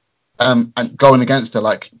of and going against her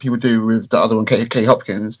like people do with the other one, Kate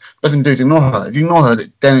Hopkins, the best thing to do is ignore her. If you ignore her,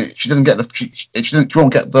 then she doesn't get she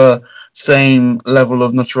won't get the same level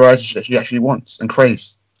of notoriety that she actually wants and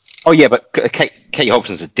craves. Oh yeah, but Kate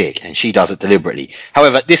Hobson's a dick, and she does it deliberately.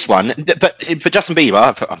 However, this one, but for Justin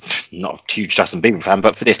Bieber, I'm not a huge Justin Bieber fan,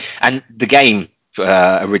 but for this, and the game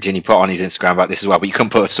originally put on his Instagram about this as well, but you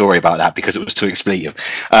couldn't put a story about that because it was too expletive.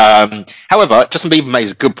 However, Justin Bieber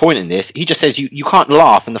makes a good point in this. He just says you can't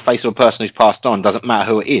laugh in the face of a person who's passed on, doesn't matter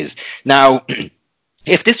who it is. Now,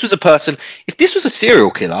 if this was a serial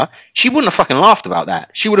killer, she wouldn't have fucking laughed about that.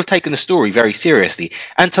 She would have taken the story very seriously.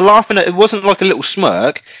 And to laugh, it wasn't like a little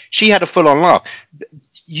smirk. She had a full-on laugh.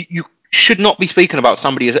 You should not be speaking about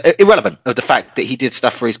somebody as irrelevant of the fact that he did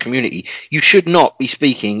stuff for his community. You should not be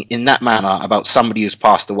speaking in that manner about somebody who's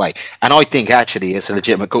passed away. And I think actually it's a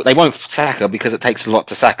legitimate call. They won't sack her because it takes a lot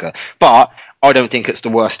to sack her. But I don't think it's the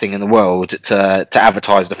worst thing in the world to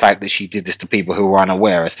advertise the fact that she did this to people who were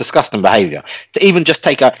unaware. It's disgusting behaviour. To even just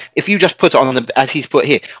take if you just put it on as he's put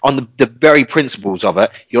here, on the very principles of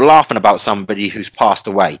it, you're laughing about somebody who's passed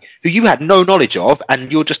away, who you had no knowledge of,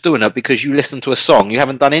 and you're just doing it because you listened to a song. You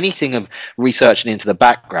haven't done anything of researching into the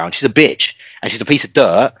background. She's a bitch, and she's a piece of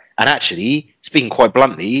dirt. And actually, speaking quite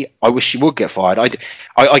bluntly, I wish she would get fired.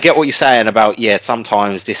 I get what you're saying about,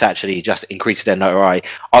 sometimes this actually just increases their notoriety.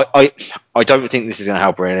 I don't think this is going to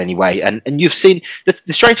help her in any way. And you've seen,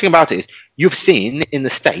 the strange thing about it is, you've seen in the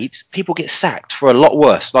States, people get sacked for a lot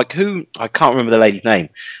worse. Like I can't remember the lady's name,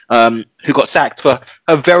 who got sacked for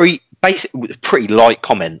a very basic, pretty light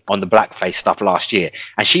comment on the blackface stuff last year.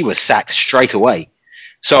 And she was sacked straight away.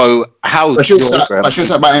 So how she was sacked by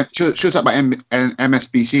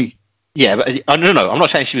MSBC. Yeah, but no. I'm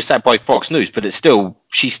not saying she was sacked by Fox News, but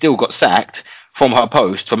she still got sacked from her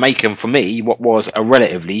post for making, for me, what was a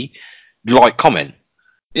relatively light comment.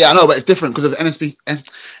 Yeah, I know, but it's different because of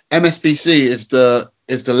MSBC is the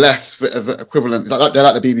left equivalent. They're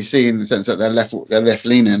like the BBC in the sense that they're left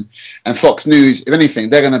leaning, and Fox News, if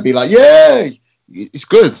anything, they're going to be like, yeah, it's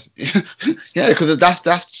good. Yeah, because that's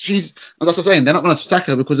what I'm saying. They're not going to sack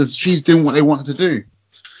her because she's doing what they wanted to do.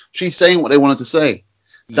 She's saying what they wanted to say.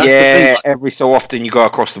 That's the thing. Every so often you go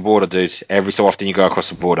across the border, dude. Every so often you go across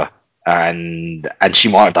the border, and she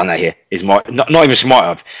might have done that here. Not even she might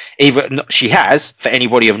have. Even she has for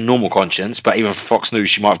anybody of normal conscience, but even for Fox News,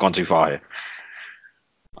 she might have gone too far here.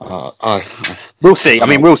 We'll see. I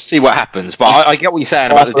mean, we'll see what happens. But I get what you're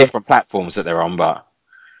saying about the different platforms that they're on, but.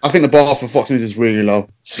 I think the bar for Fox News is really low.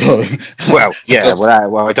 So well, yeah,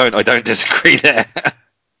 I don't disagree there.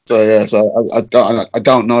 So yeah, I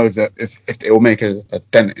don't know if it will make a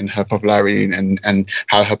dent in her popularity and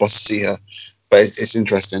how her bosses see her. but it's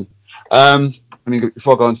interesting. I mean,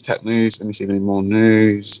 before I go into tech news, let me see if any more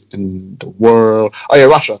news in the world. Oh yeah,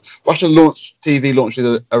 Russia. Russia launched a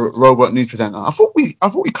robot news presenter. I thought we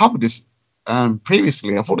covered this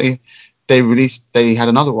previously. I thought they had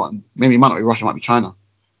another one. Maybe it might not be Russia, it might be China.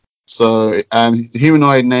 So the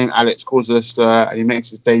humanoid named Alex causes a stir, and he makes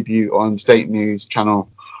his debut on state news channel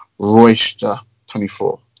Reuters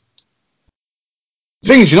 24. The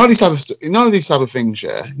thing is, these type of things,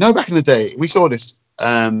 yeah. Back in the day, we saw this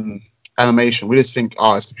animation. We just think,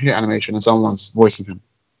 oh, it's computer animation, and someone's voicing him.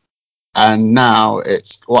 And now I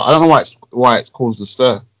don't know why it's caused a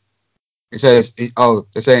stir. It says,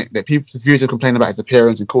 they're saying that viewers are complaining about his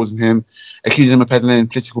appearance and causing him, accusing him of peddling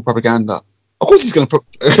political propaganda. Of course, he's going to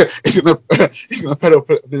peddle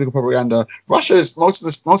political propaganda. Russia is most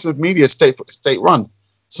of the media state run.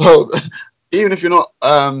 So even if you're not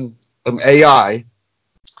AI,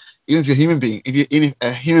 even if you're a human being,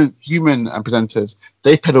 even human presenters,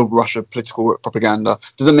 they peddle Russia political propaganda.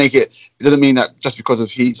 It doesn't mean that just because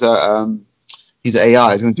of he's an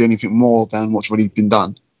AI, he's going to do anything more than what's already been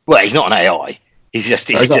done. Well, he's not an AI. He's just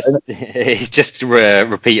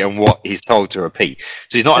repeating what he's told to repeat.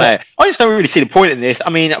 So he's not an AI. I just don't really see the point in this. I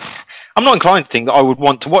mean, I'm not inclined to think that I would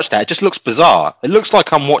want to watch that. It just looks bizarre. It looks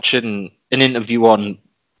like I'm watching an interview on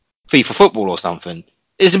FIFA football or something.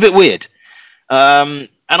 It's a bit weird. And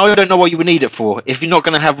I don't know what you would need it for. If you're not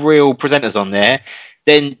going to have real presenters on there,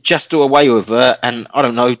 then just do away with it and, I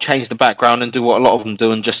don't know, change the background and do what a lot of them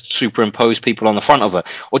do and just superimpose people on the front of it.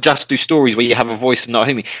 Or just do stories where you have a voice and not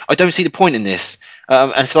hear me. I don't see the point in this.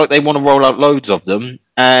 And it's like they want to roll out loads of them.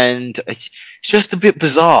 And it's just a bit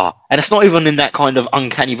bizarre. And it's not even in that kind of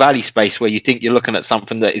uncanny valley space where you think you're looking at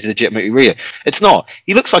something that is legitimately real. It's not.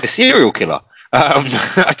 He looks like a serial killer.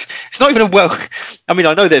 It's not even I mean,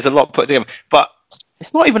 I know there's a lot put together, but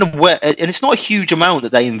it's not even and it's not a huge amount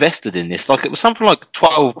that they invested in this. Like it was something like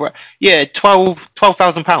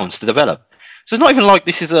 £12,000 to develop. So it's not even like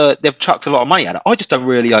they've chucked a lot of money at it. I just don't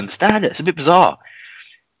really understand it. It's a bit bizarre.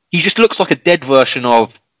 He just looks like a dead version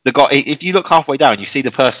of the guy. If you look halfway down, you see the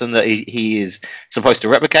person that he is supposed to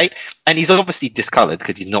replicate, and he's obviously discolored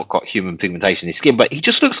because he's not got human pigmentation in his skin. But he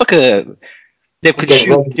just looks like they've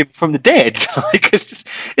consumed him from the dead. Like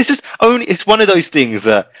it's one of those things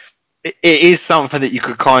that it is something that you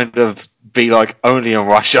could kind of be like only in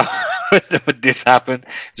Russia would this happen.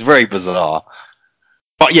 It's very bizarre.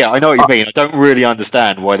 But yeah, I know what you mean. I don't really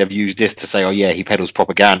understand why they've used this to say, oh yeah, he peddles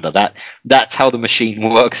propaganda. That's how the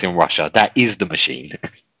machine works in Russia. That is the machine.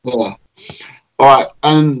 Yeah. All right,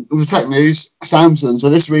 and with the tech news, Samsung. So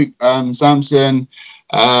this week, Samsung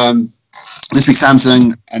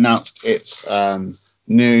announced its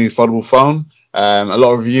new foldable phone. A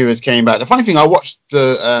lot of reviewers came back. The funny thing, I watched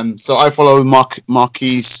so I follow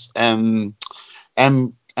Marquise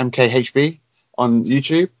MKHB on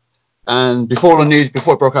YouTube. And before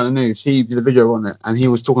it broke out the news, he did a video on it, and he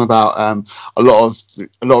was talking about a lot of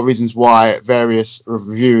reasons why various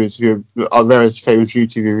reviewers various famous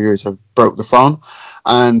YouTube reviewers have broke the phone,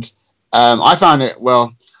 and I found it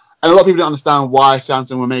and a lot of people didn't understand why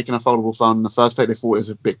Samsung were making a foldable phone in the first place. They thought it was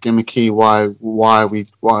a bit gimmicky. Why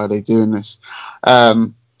are they doing this?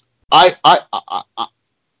 I was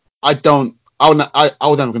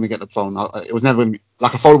never going to get the phone. It was never going to be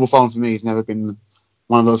like a foldable phone for me. It's never been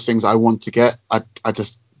one of those things I want to get.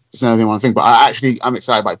 It's never been one thing. But I'm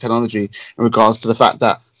excited about technology in regards to the fact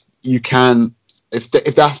that you can, if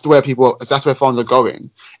that's where phones are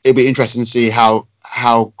going, it'd be interesting to see how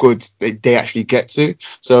good they actually get to.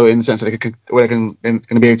 So in the sense that they can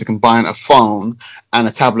be able to combine a phone and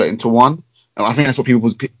a tablet into one. And I think that's what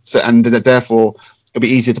people and therefore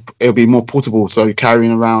it'll be more portable. So you're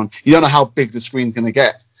carrying around, you don't know how big the screen's going to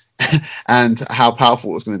get and how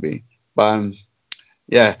powerful it's going to be. But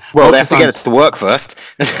yeah. Well, they have to get it to work first.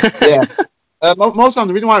 Yeah. Most times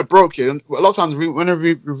the reason why it broke it, a lot of times when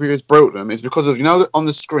reviewers broke them, is because of on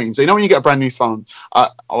the screen. So when you get a brand new phone, it's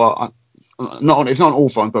not on all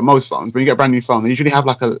phones, but most phones. When you get a brand new phone, they usually have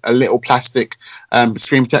like a little plastic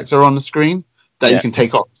screen protector on the screen that you can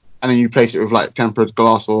take off, and then you replace it with like tempered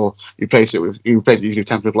glass, or you replace it usually with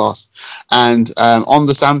tempered glass. And on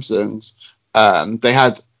the Samsungs,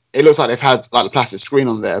 it looks like they've had like the plastic screen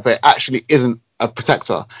on there, but it actually isn't a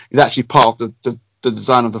protector. It's actually part of the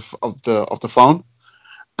design of the phone.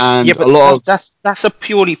 And yeah, but that's a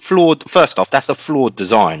purely flawed. First off, that's a flawed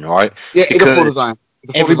design, right? Yeah, it's a full design.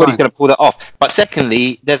 Everybody's going to pull that off. But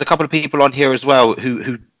secondly, there's a couple of people on here as well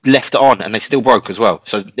who left it on and they still broke as well.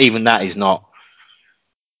 So even that is not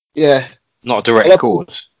a direct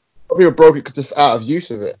cause. People broke it just out of use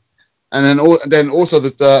of it. And then also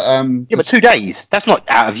Yeah, but 2 days. That's not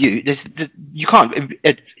out of you. You can't.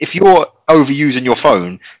 If you're overusing your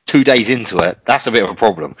phone 2 days into it, that's a bit of a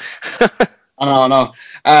problem. I know.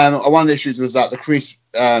 One of the issues was that the crease,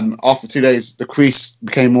 after 2 days, the crease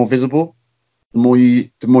became more visible. The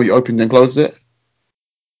more you opened and closed it.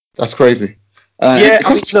 That's crazy. Yeah, It I mean,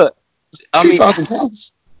 costs look, I mean,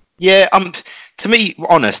 £2,000. yeah. To me,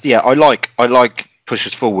 honest, yeah, I like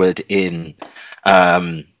pushes forward in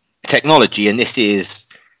um, technology, and this is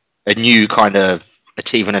a new kind of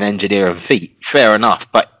achieving an engineering feat. Fair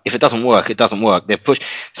enough, but if it doesn't work, it doesn't work. They've pushed.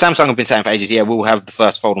 Samsung have been saying for ages, yeah, we'll have the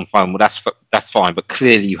first fold-on phone. Well, that's fine, but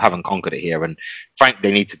clearly you haven't conquered it here. And frankly,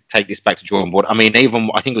 they need to take this back to drawing board. I mean, even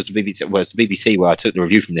I think it was the BBC where I took the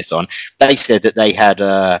review from this on. They said that they had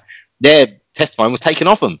their test phone was taken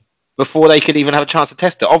off them before they could even have a chance to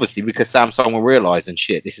test it. Obviously, because Samsung were realizing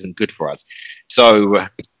shit, this isn't good for us. So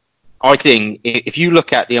I think if you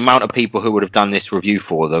look at the amount of people who would have done this review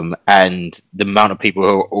for them and the amount of people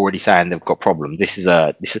who are already saying they've got problems,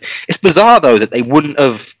 it's bizarre though that they wouldn't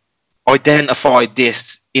have identified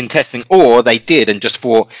this in testing, or they did and just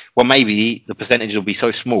thought, well, maybe the percentage will be so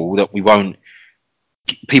small that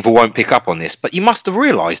people won't pick up on this. But you must have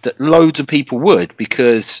realised that loads of people would,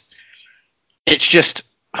 because it's just,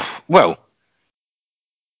 well,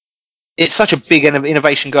 it's such a big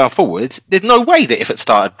innovation going forward. There's no way that if it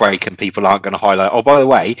started breaking, people aren't going to highlight. Oh, by the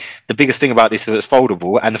way, the biggest thing about this is it's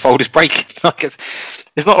foldable and the fold is breaking. Like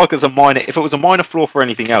it's not like it's a minor. If it was a minor flaw for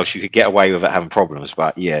anything else, you could get away with it having problems.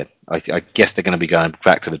 But yeah, I guess they're going to be going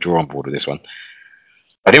back to the drawing board with this one.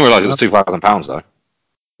 I didn't realize it was £2,000 though.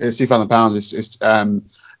 It's £2,000.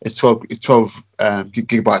 It's 12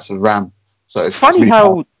 gigabytes of RAM. So it's Funny really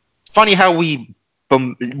powerful. how we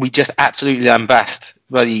just absolutely lambast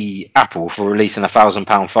bloody Apple for releasing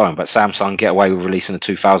 £1,000 phone, but Samsung get away with releasing a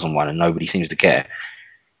 2,000 one, and nobody seems to care.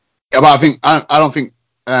 Yeah, but I don't think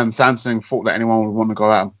Samsung thought that anyone would want to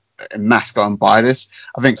go out and mass go and buy this.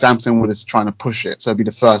 I think Samsung was trying to push it, so be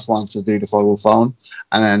the first ones to do the foldable phone,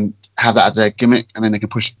 and then have that as their gimmick, and then they can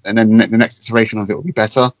push, and then the next iteration of it will be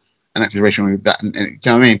better. The next iteration will be that, and, do you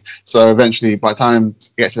know what I mean? So eventually, by the time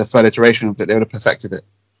you get to the third iteration of it, they would have perfected it.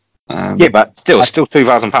 Yeah, but still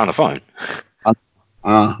 £2,000 a phone.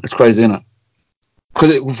 It's crazy, isn't it?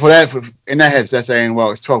 Because in their heads, they're saying, well,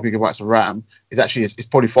 it's 12 gigabytes of RAM. It's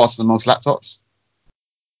probably faster than most laptops.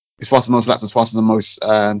 It's faster than most laptops, faster than most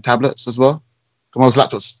tablets as well. Most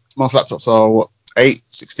laptops are what, 8,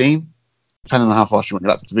 16? Depending on how fast you want your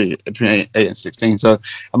laptop to be, between 8 and 16. So,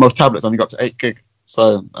 and most tablets only got to 8 gig.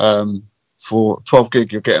 So, for 12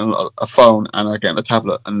 gig, you're getting a phone and getting a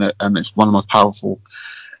tablet, and it's one of the most powerful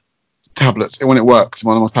tablets. And when it works, it's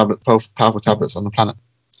one of the most powerful tablets on the planet.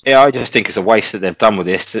 Yeah, I just think it's a waste that they've done with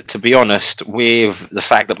this. To be honest, with the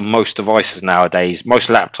fact that most devices nowadays, most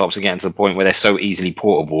laptops are getting to the point where they're so easily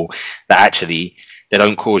portable that actually they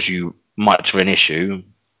don't cause you much of an issue.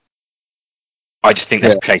 I just think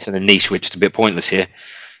that's Yeah. creating a niche which is a bit pointless here.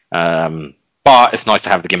 But it's nice to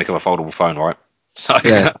have the gimmick of a foldable phone, right? So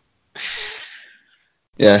Yeah.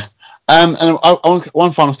 Yeah. And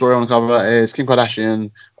one final story I want to cover is Kim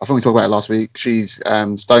Kardashian. I think we talked about it last week. She's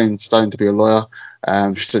studying to be a lawyer.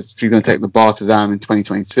 She said she's going to take the bar exam in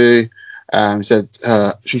 2022.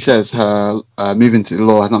 She says her moving to the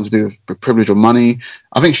law has nothing to do with privilege or money.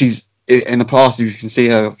 I think she's in the past. You can see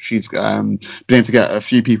her. She's been able to get a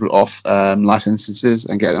few people off licenses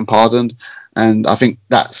and get them pardoned. And I think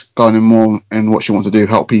that's going in more in what she wants to do,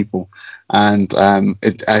 help people. And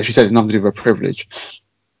she said it's nothing to do with her privilege.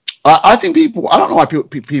 I think people. I don't know why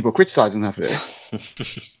people are criticizing her for this.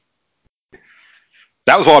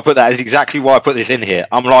 that was why I put that. Is exactly why I put this in here.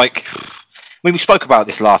 I'm like, I mean, we spoke about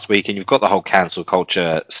this last week, and you've got the whole cancel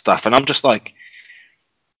culture stuff, and I'm just like,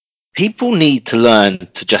 people need to learn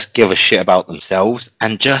to just give a shit about themselves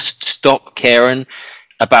and just stop caring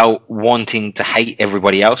about wanting to hate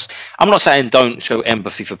everybody else. I'm not saying don't show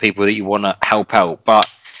empathy for people that you want to help out, but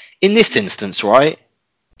in this instance, right?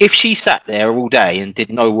 If she sat there all day and did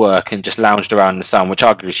no work and just lounged around in the sun, which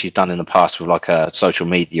arguably she's done in the past with like social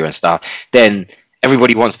media and stuff, then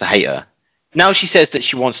everybody wants to hate her. Now she says that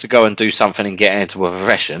she wants to go and do something and get into a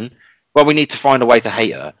profession. Well, we need to find a way to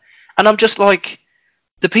hate her. And I'm just like,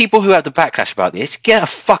 the people who have the backlash about this, get a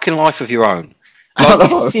fucking life of your own.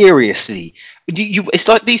 Like, seriously. It's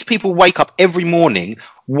like these people wake up every morning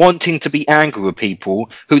wanting to be angry with people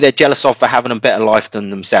who they're jealous of for having a better life than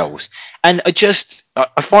themselves. And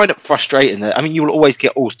I find it frustrating that, I mean, you will always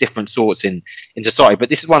get all different sorts in society, but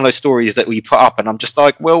this is one of those stories that we put up, and I'm just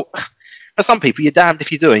like, well, for some people, you're damned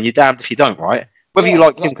if you do and you're damned if you don't, right? Whether you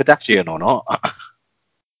like Kim Kardashian or not.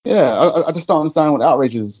 Yeah, I just don't understand what the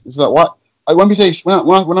outrage is. It's like what? Like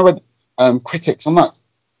when I read critics. I'm like,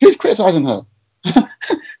 who's criticizing her?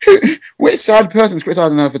 Which sad person is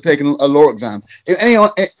criticizing her for taking a law exam?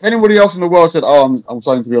 If anybody else in the world said, "Oh, I'm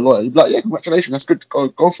starting to be a lawyer," you'd be like, "Yeah, congratulations, that's good.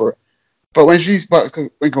 Go for it." But when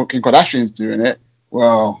when Kim Kardashian's doing it,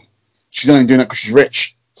 well, she's only doing it because she's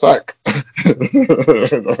rich. It's like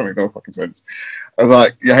it doesn't make no fucking sense. I was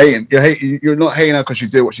like, you're not hating her because she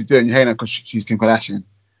did what she's doing. You're hating her because she's Kim Kardashian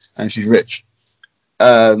and she's rich.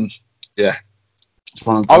 Yeah.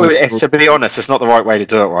 To be honest, it's not the right way to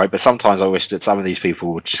do it, right? But sometimes I wish that some of these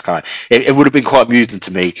people would just kind of. It would have been quite amusing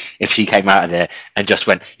to me if she came out of there and just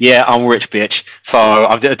went, "Yeah, I'm rich, bitch." So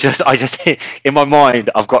I just in my mind,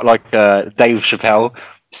 I've got like Dave Chappelle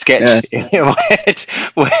sketch in my head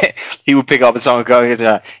where he would pick up and someone go,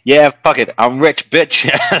 "Yeah, fuck it, I'm rich, bitch."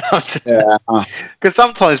 Because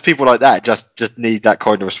sometimes people like that just need that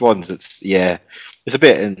kind of response. It's a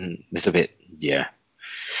bit, yeah,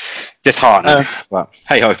 disheartening. But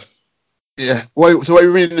hey ho. Yeah. So what are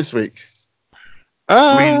you reading this week?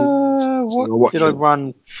 What did I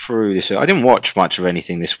run through this? I didn't watch much of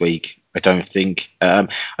anything this week. I don't think. I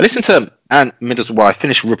listened to Ant Middleton. Well, I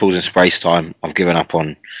finished Ripples in Space Time. I've given up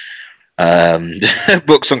on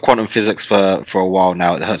books on quantum physics for a while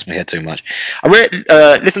now. It hurts my head too much.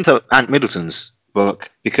 I listened to Ant Middleton's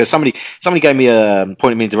book because somebody gave me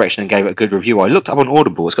pointed me in direction and gave it a good review. I looked up on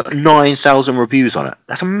Audible. It's got 9,000 reviews on it.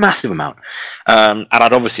 That's a massive amount. And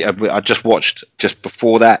I just watched just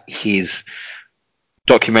before that his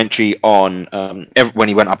documentary on when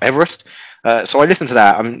he went up Everest. So I listened to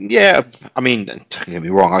that. I mean, don't get me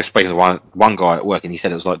wrong. I spoke to one guy at work, and he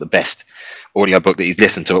said it was like the best audio book that he's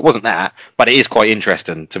listened to. It wasn't that, but it is quite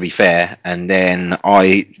interesting, to be fair. And then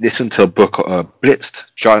I listened to a book, Blitzed,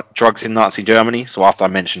 Drugs in Nazi Germany. So after I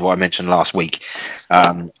mentioned what I mentioned last week,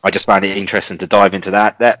 I just found it interesting to dive into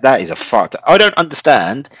that. That is a fact. I don't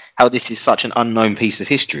understand how this is such an unknown piece of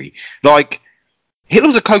history. Like, Hitler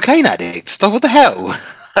was a cocaine addict. So what the hell?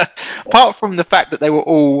 Apart from the fact that they were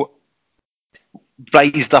all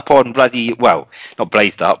blazed up on not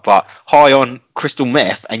blazed up, but high on crystal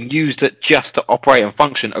meth and used it just to operate and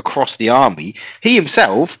function across the army. He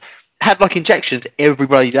himself had like injections every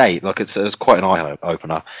bloody day. Like it's quite an eye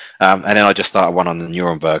opener. And then I just started one on the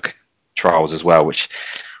Nuremberg trials as well, which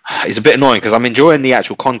is a bit annoying because I'm enjoying the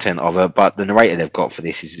actual content of it, but the narrator they've got for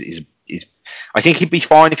this is I think he'd be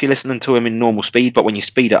fine if you're listening to him in normal speed, but when you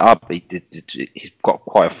speed it up, he's got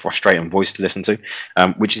quite a frustrating voice to listen to,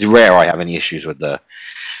 which is rare. I have any issues with the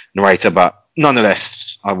narrator, but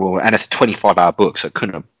nonetheless, I will. And it's a 25-hour book, so I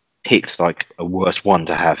couldn't have picked like a worse one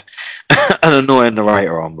to have an annoying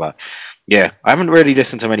narrator on. But yeah, I haven't really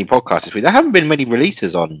listened to many podcasts this week. There haven't been many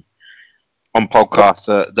releases on podcasts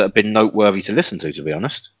that have been noteworthy to listen to be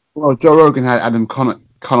honest. Well, Joe Rogan had Adam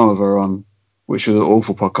Conover on, which was an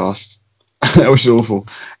awful podcast. Which is awful.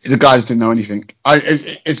 The guy just didn't know anything.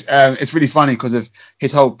 It's really funny because of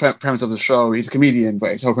his whole premise of the show. He's a comedian, but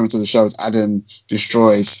his whole premise of the show is Adam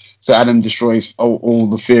destroys. So Adam destroys all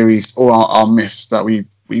the theories, all our myths that we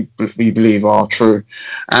believe are true.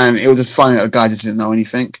 And it was just funny that the guy just didn't know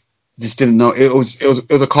anything. He just didn't know. It was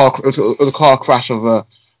a car crash of a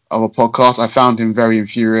podcast. I found him very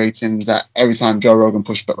infuriating. That every time Joe Rogan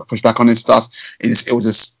pushed back on his stuff, it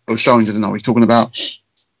was showing he doesn't know what he's talking about.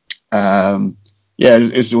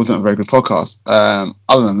 It wasn't a very good podcast.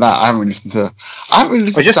 Other than that, I haven't really listened to.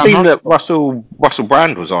 I just seen that Russell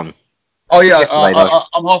Brand was on. Oh yeah,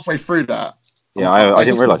 I'm halfway through that. Yeah, I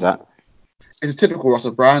didn't realize that. It's a typical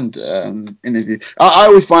Russell Brand interview. I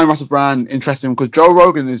always find Russell Brand interesting because Joe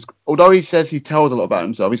Rogan is, although he says he tells a lot about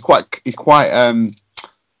himself, he's quite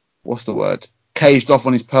what's the word? Caged off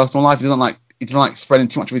on his personal life. He doesn't like spreading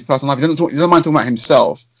too much of his personal life. He doesn't mind talking about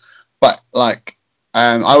himself, but like.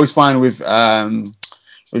 I always find with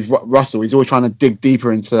Russell, he's always trying to dig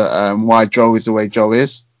deeper into why Joe is the way Joe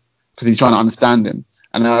is, because he's trying to understand him.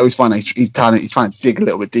 And I always find that he's trying to dig a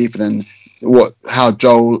little bit deeper than how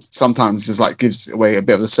Joe sometimes just like gives away a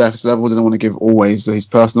bit of the surface level, doesn't want to give always his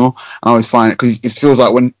personal. And I always find it because it feels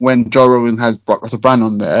like when Joe Rogan has Russell Brand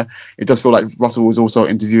on there, it does feel like Russell was also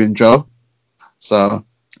interviewing Joe. So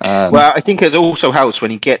well, I think it also helps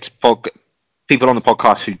when he gets people on the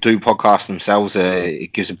podcast who do podcasts themselves.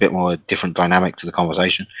 It gives a bit more different dynamic to the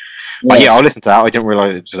conversation. Yeah. But yeah, I'll listen to that. I didn't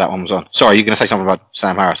realize that one was on. Sorry, you're going to say something about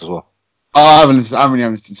Sam Harris as well. I haven't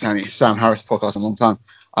listened to any Sam Harris podcast in a long time.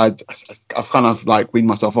 I've kind of like weaned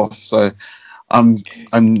myself off. So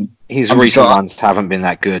his recent ones haven't been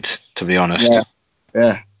that good, to be honest.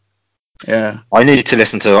 Yeah. I needed to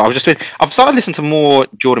listen to. I've started listening to more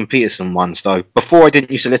Jordan Peterson ones though. Before I didn't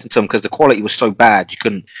used to listen to them because the quality was so bad you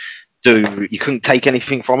couldn't take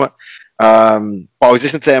anything from it. But I was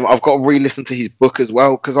listening to him. I've got to re-listen to his book as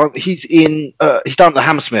well because he's in. He's done the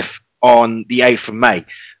Hammersmith on the 8th of May.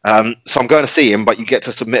 So I'm going to see him, but you get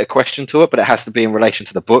to submit a question to it, but it has to be in relation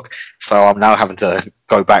to the book. So I'm now having to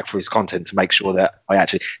go back through his content to make sure that I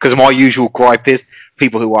actually, because my usual gripe is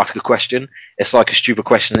people who ask a question, it's like a stupid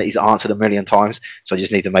question that he's answered a million times. So I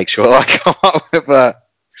just need to make sure I come up with a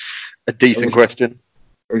decent question.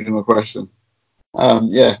 Original question.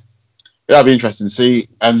 Yeah. That'd be interesting to see,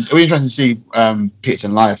 and it'll be interesting to see Pitts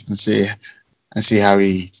in live and see how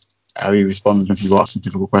he responds when people ask some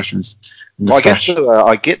difficult questions in the flesh.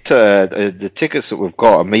 I get to the tickets that we've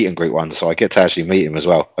got are meet and greet ones, so I get to actually meet him as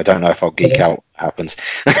well. I don't know if I'll geek out. What happens.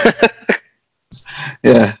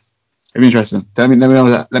 Yeah, it'll be interesting. Let me know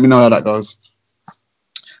that. Let me know how that goes.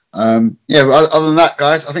 Yeah, but other than that,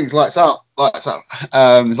 guys, I think it's lights out. Lights out.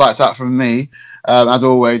 It's lights out from me. As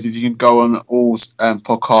always, if you can go on all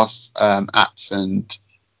podcast apps and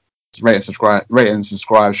rate and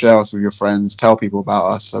subscribe, share us with your friends, tell people about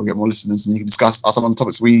us so we get more listeners, and you can discuss some of the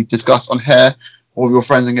topics we discuss on here or with your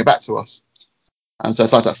friends and get back to us. So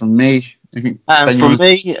it's lights out from me. And from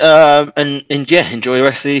me, and yeah, enjoy the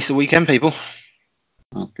rest of the Easter weekend, people.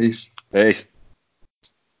 Peace. Peace.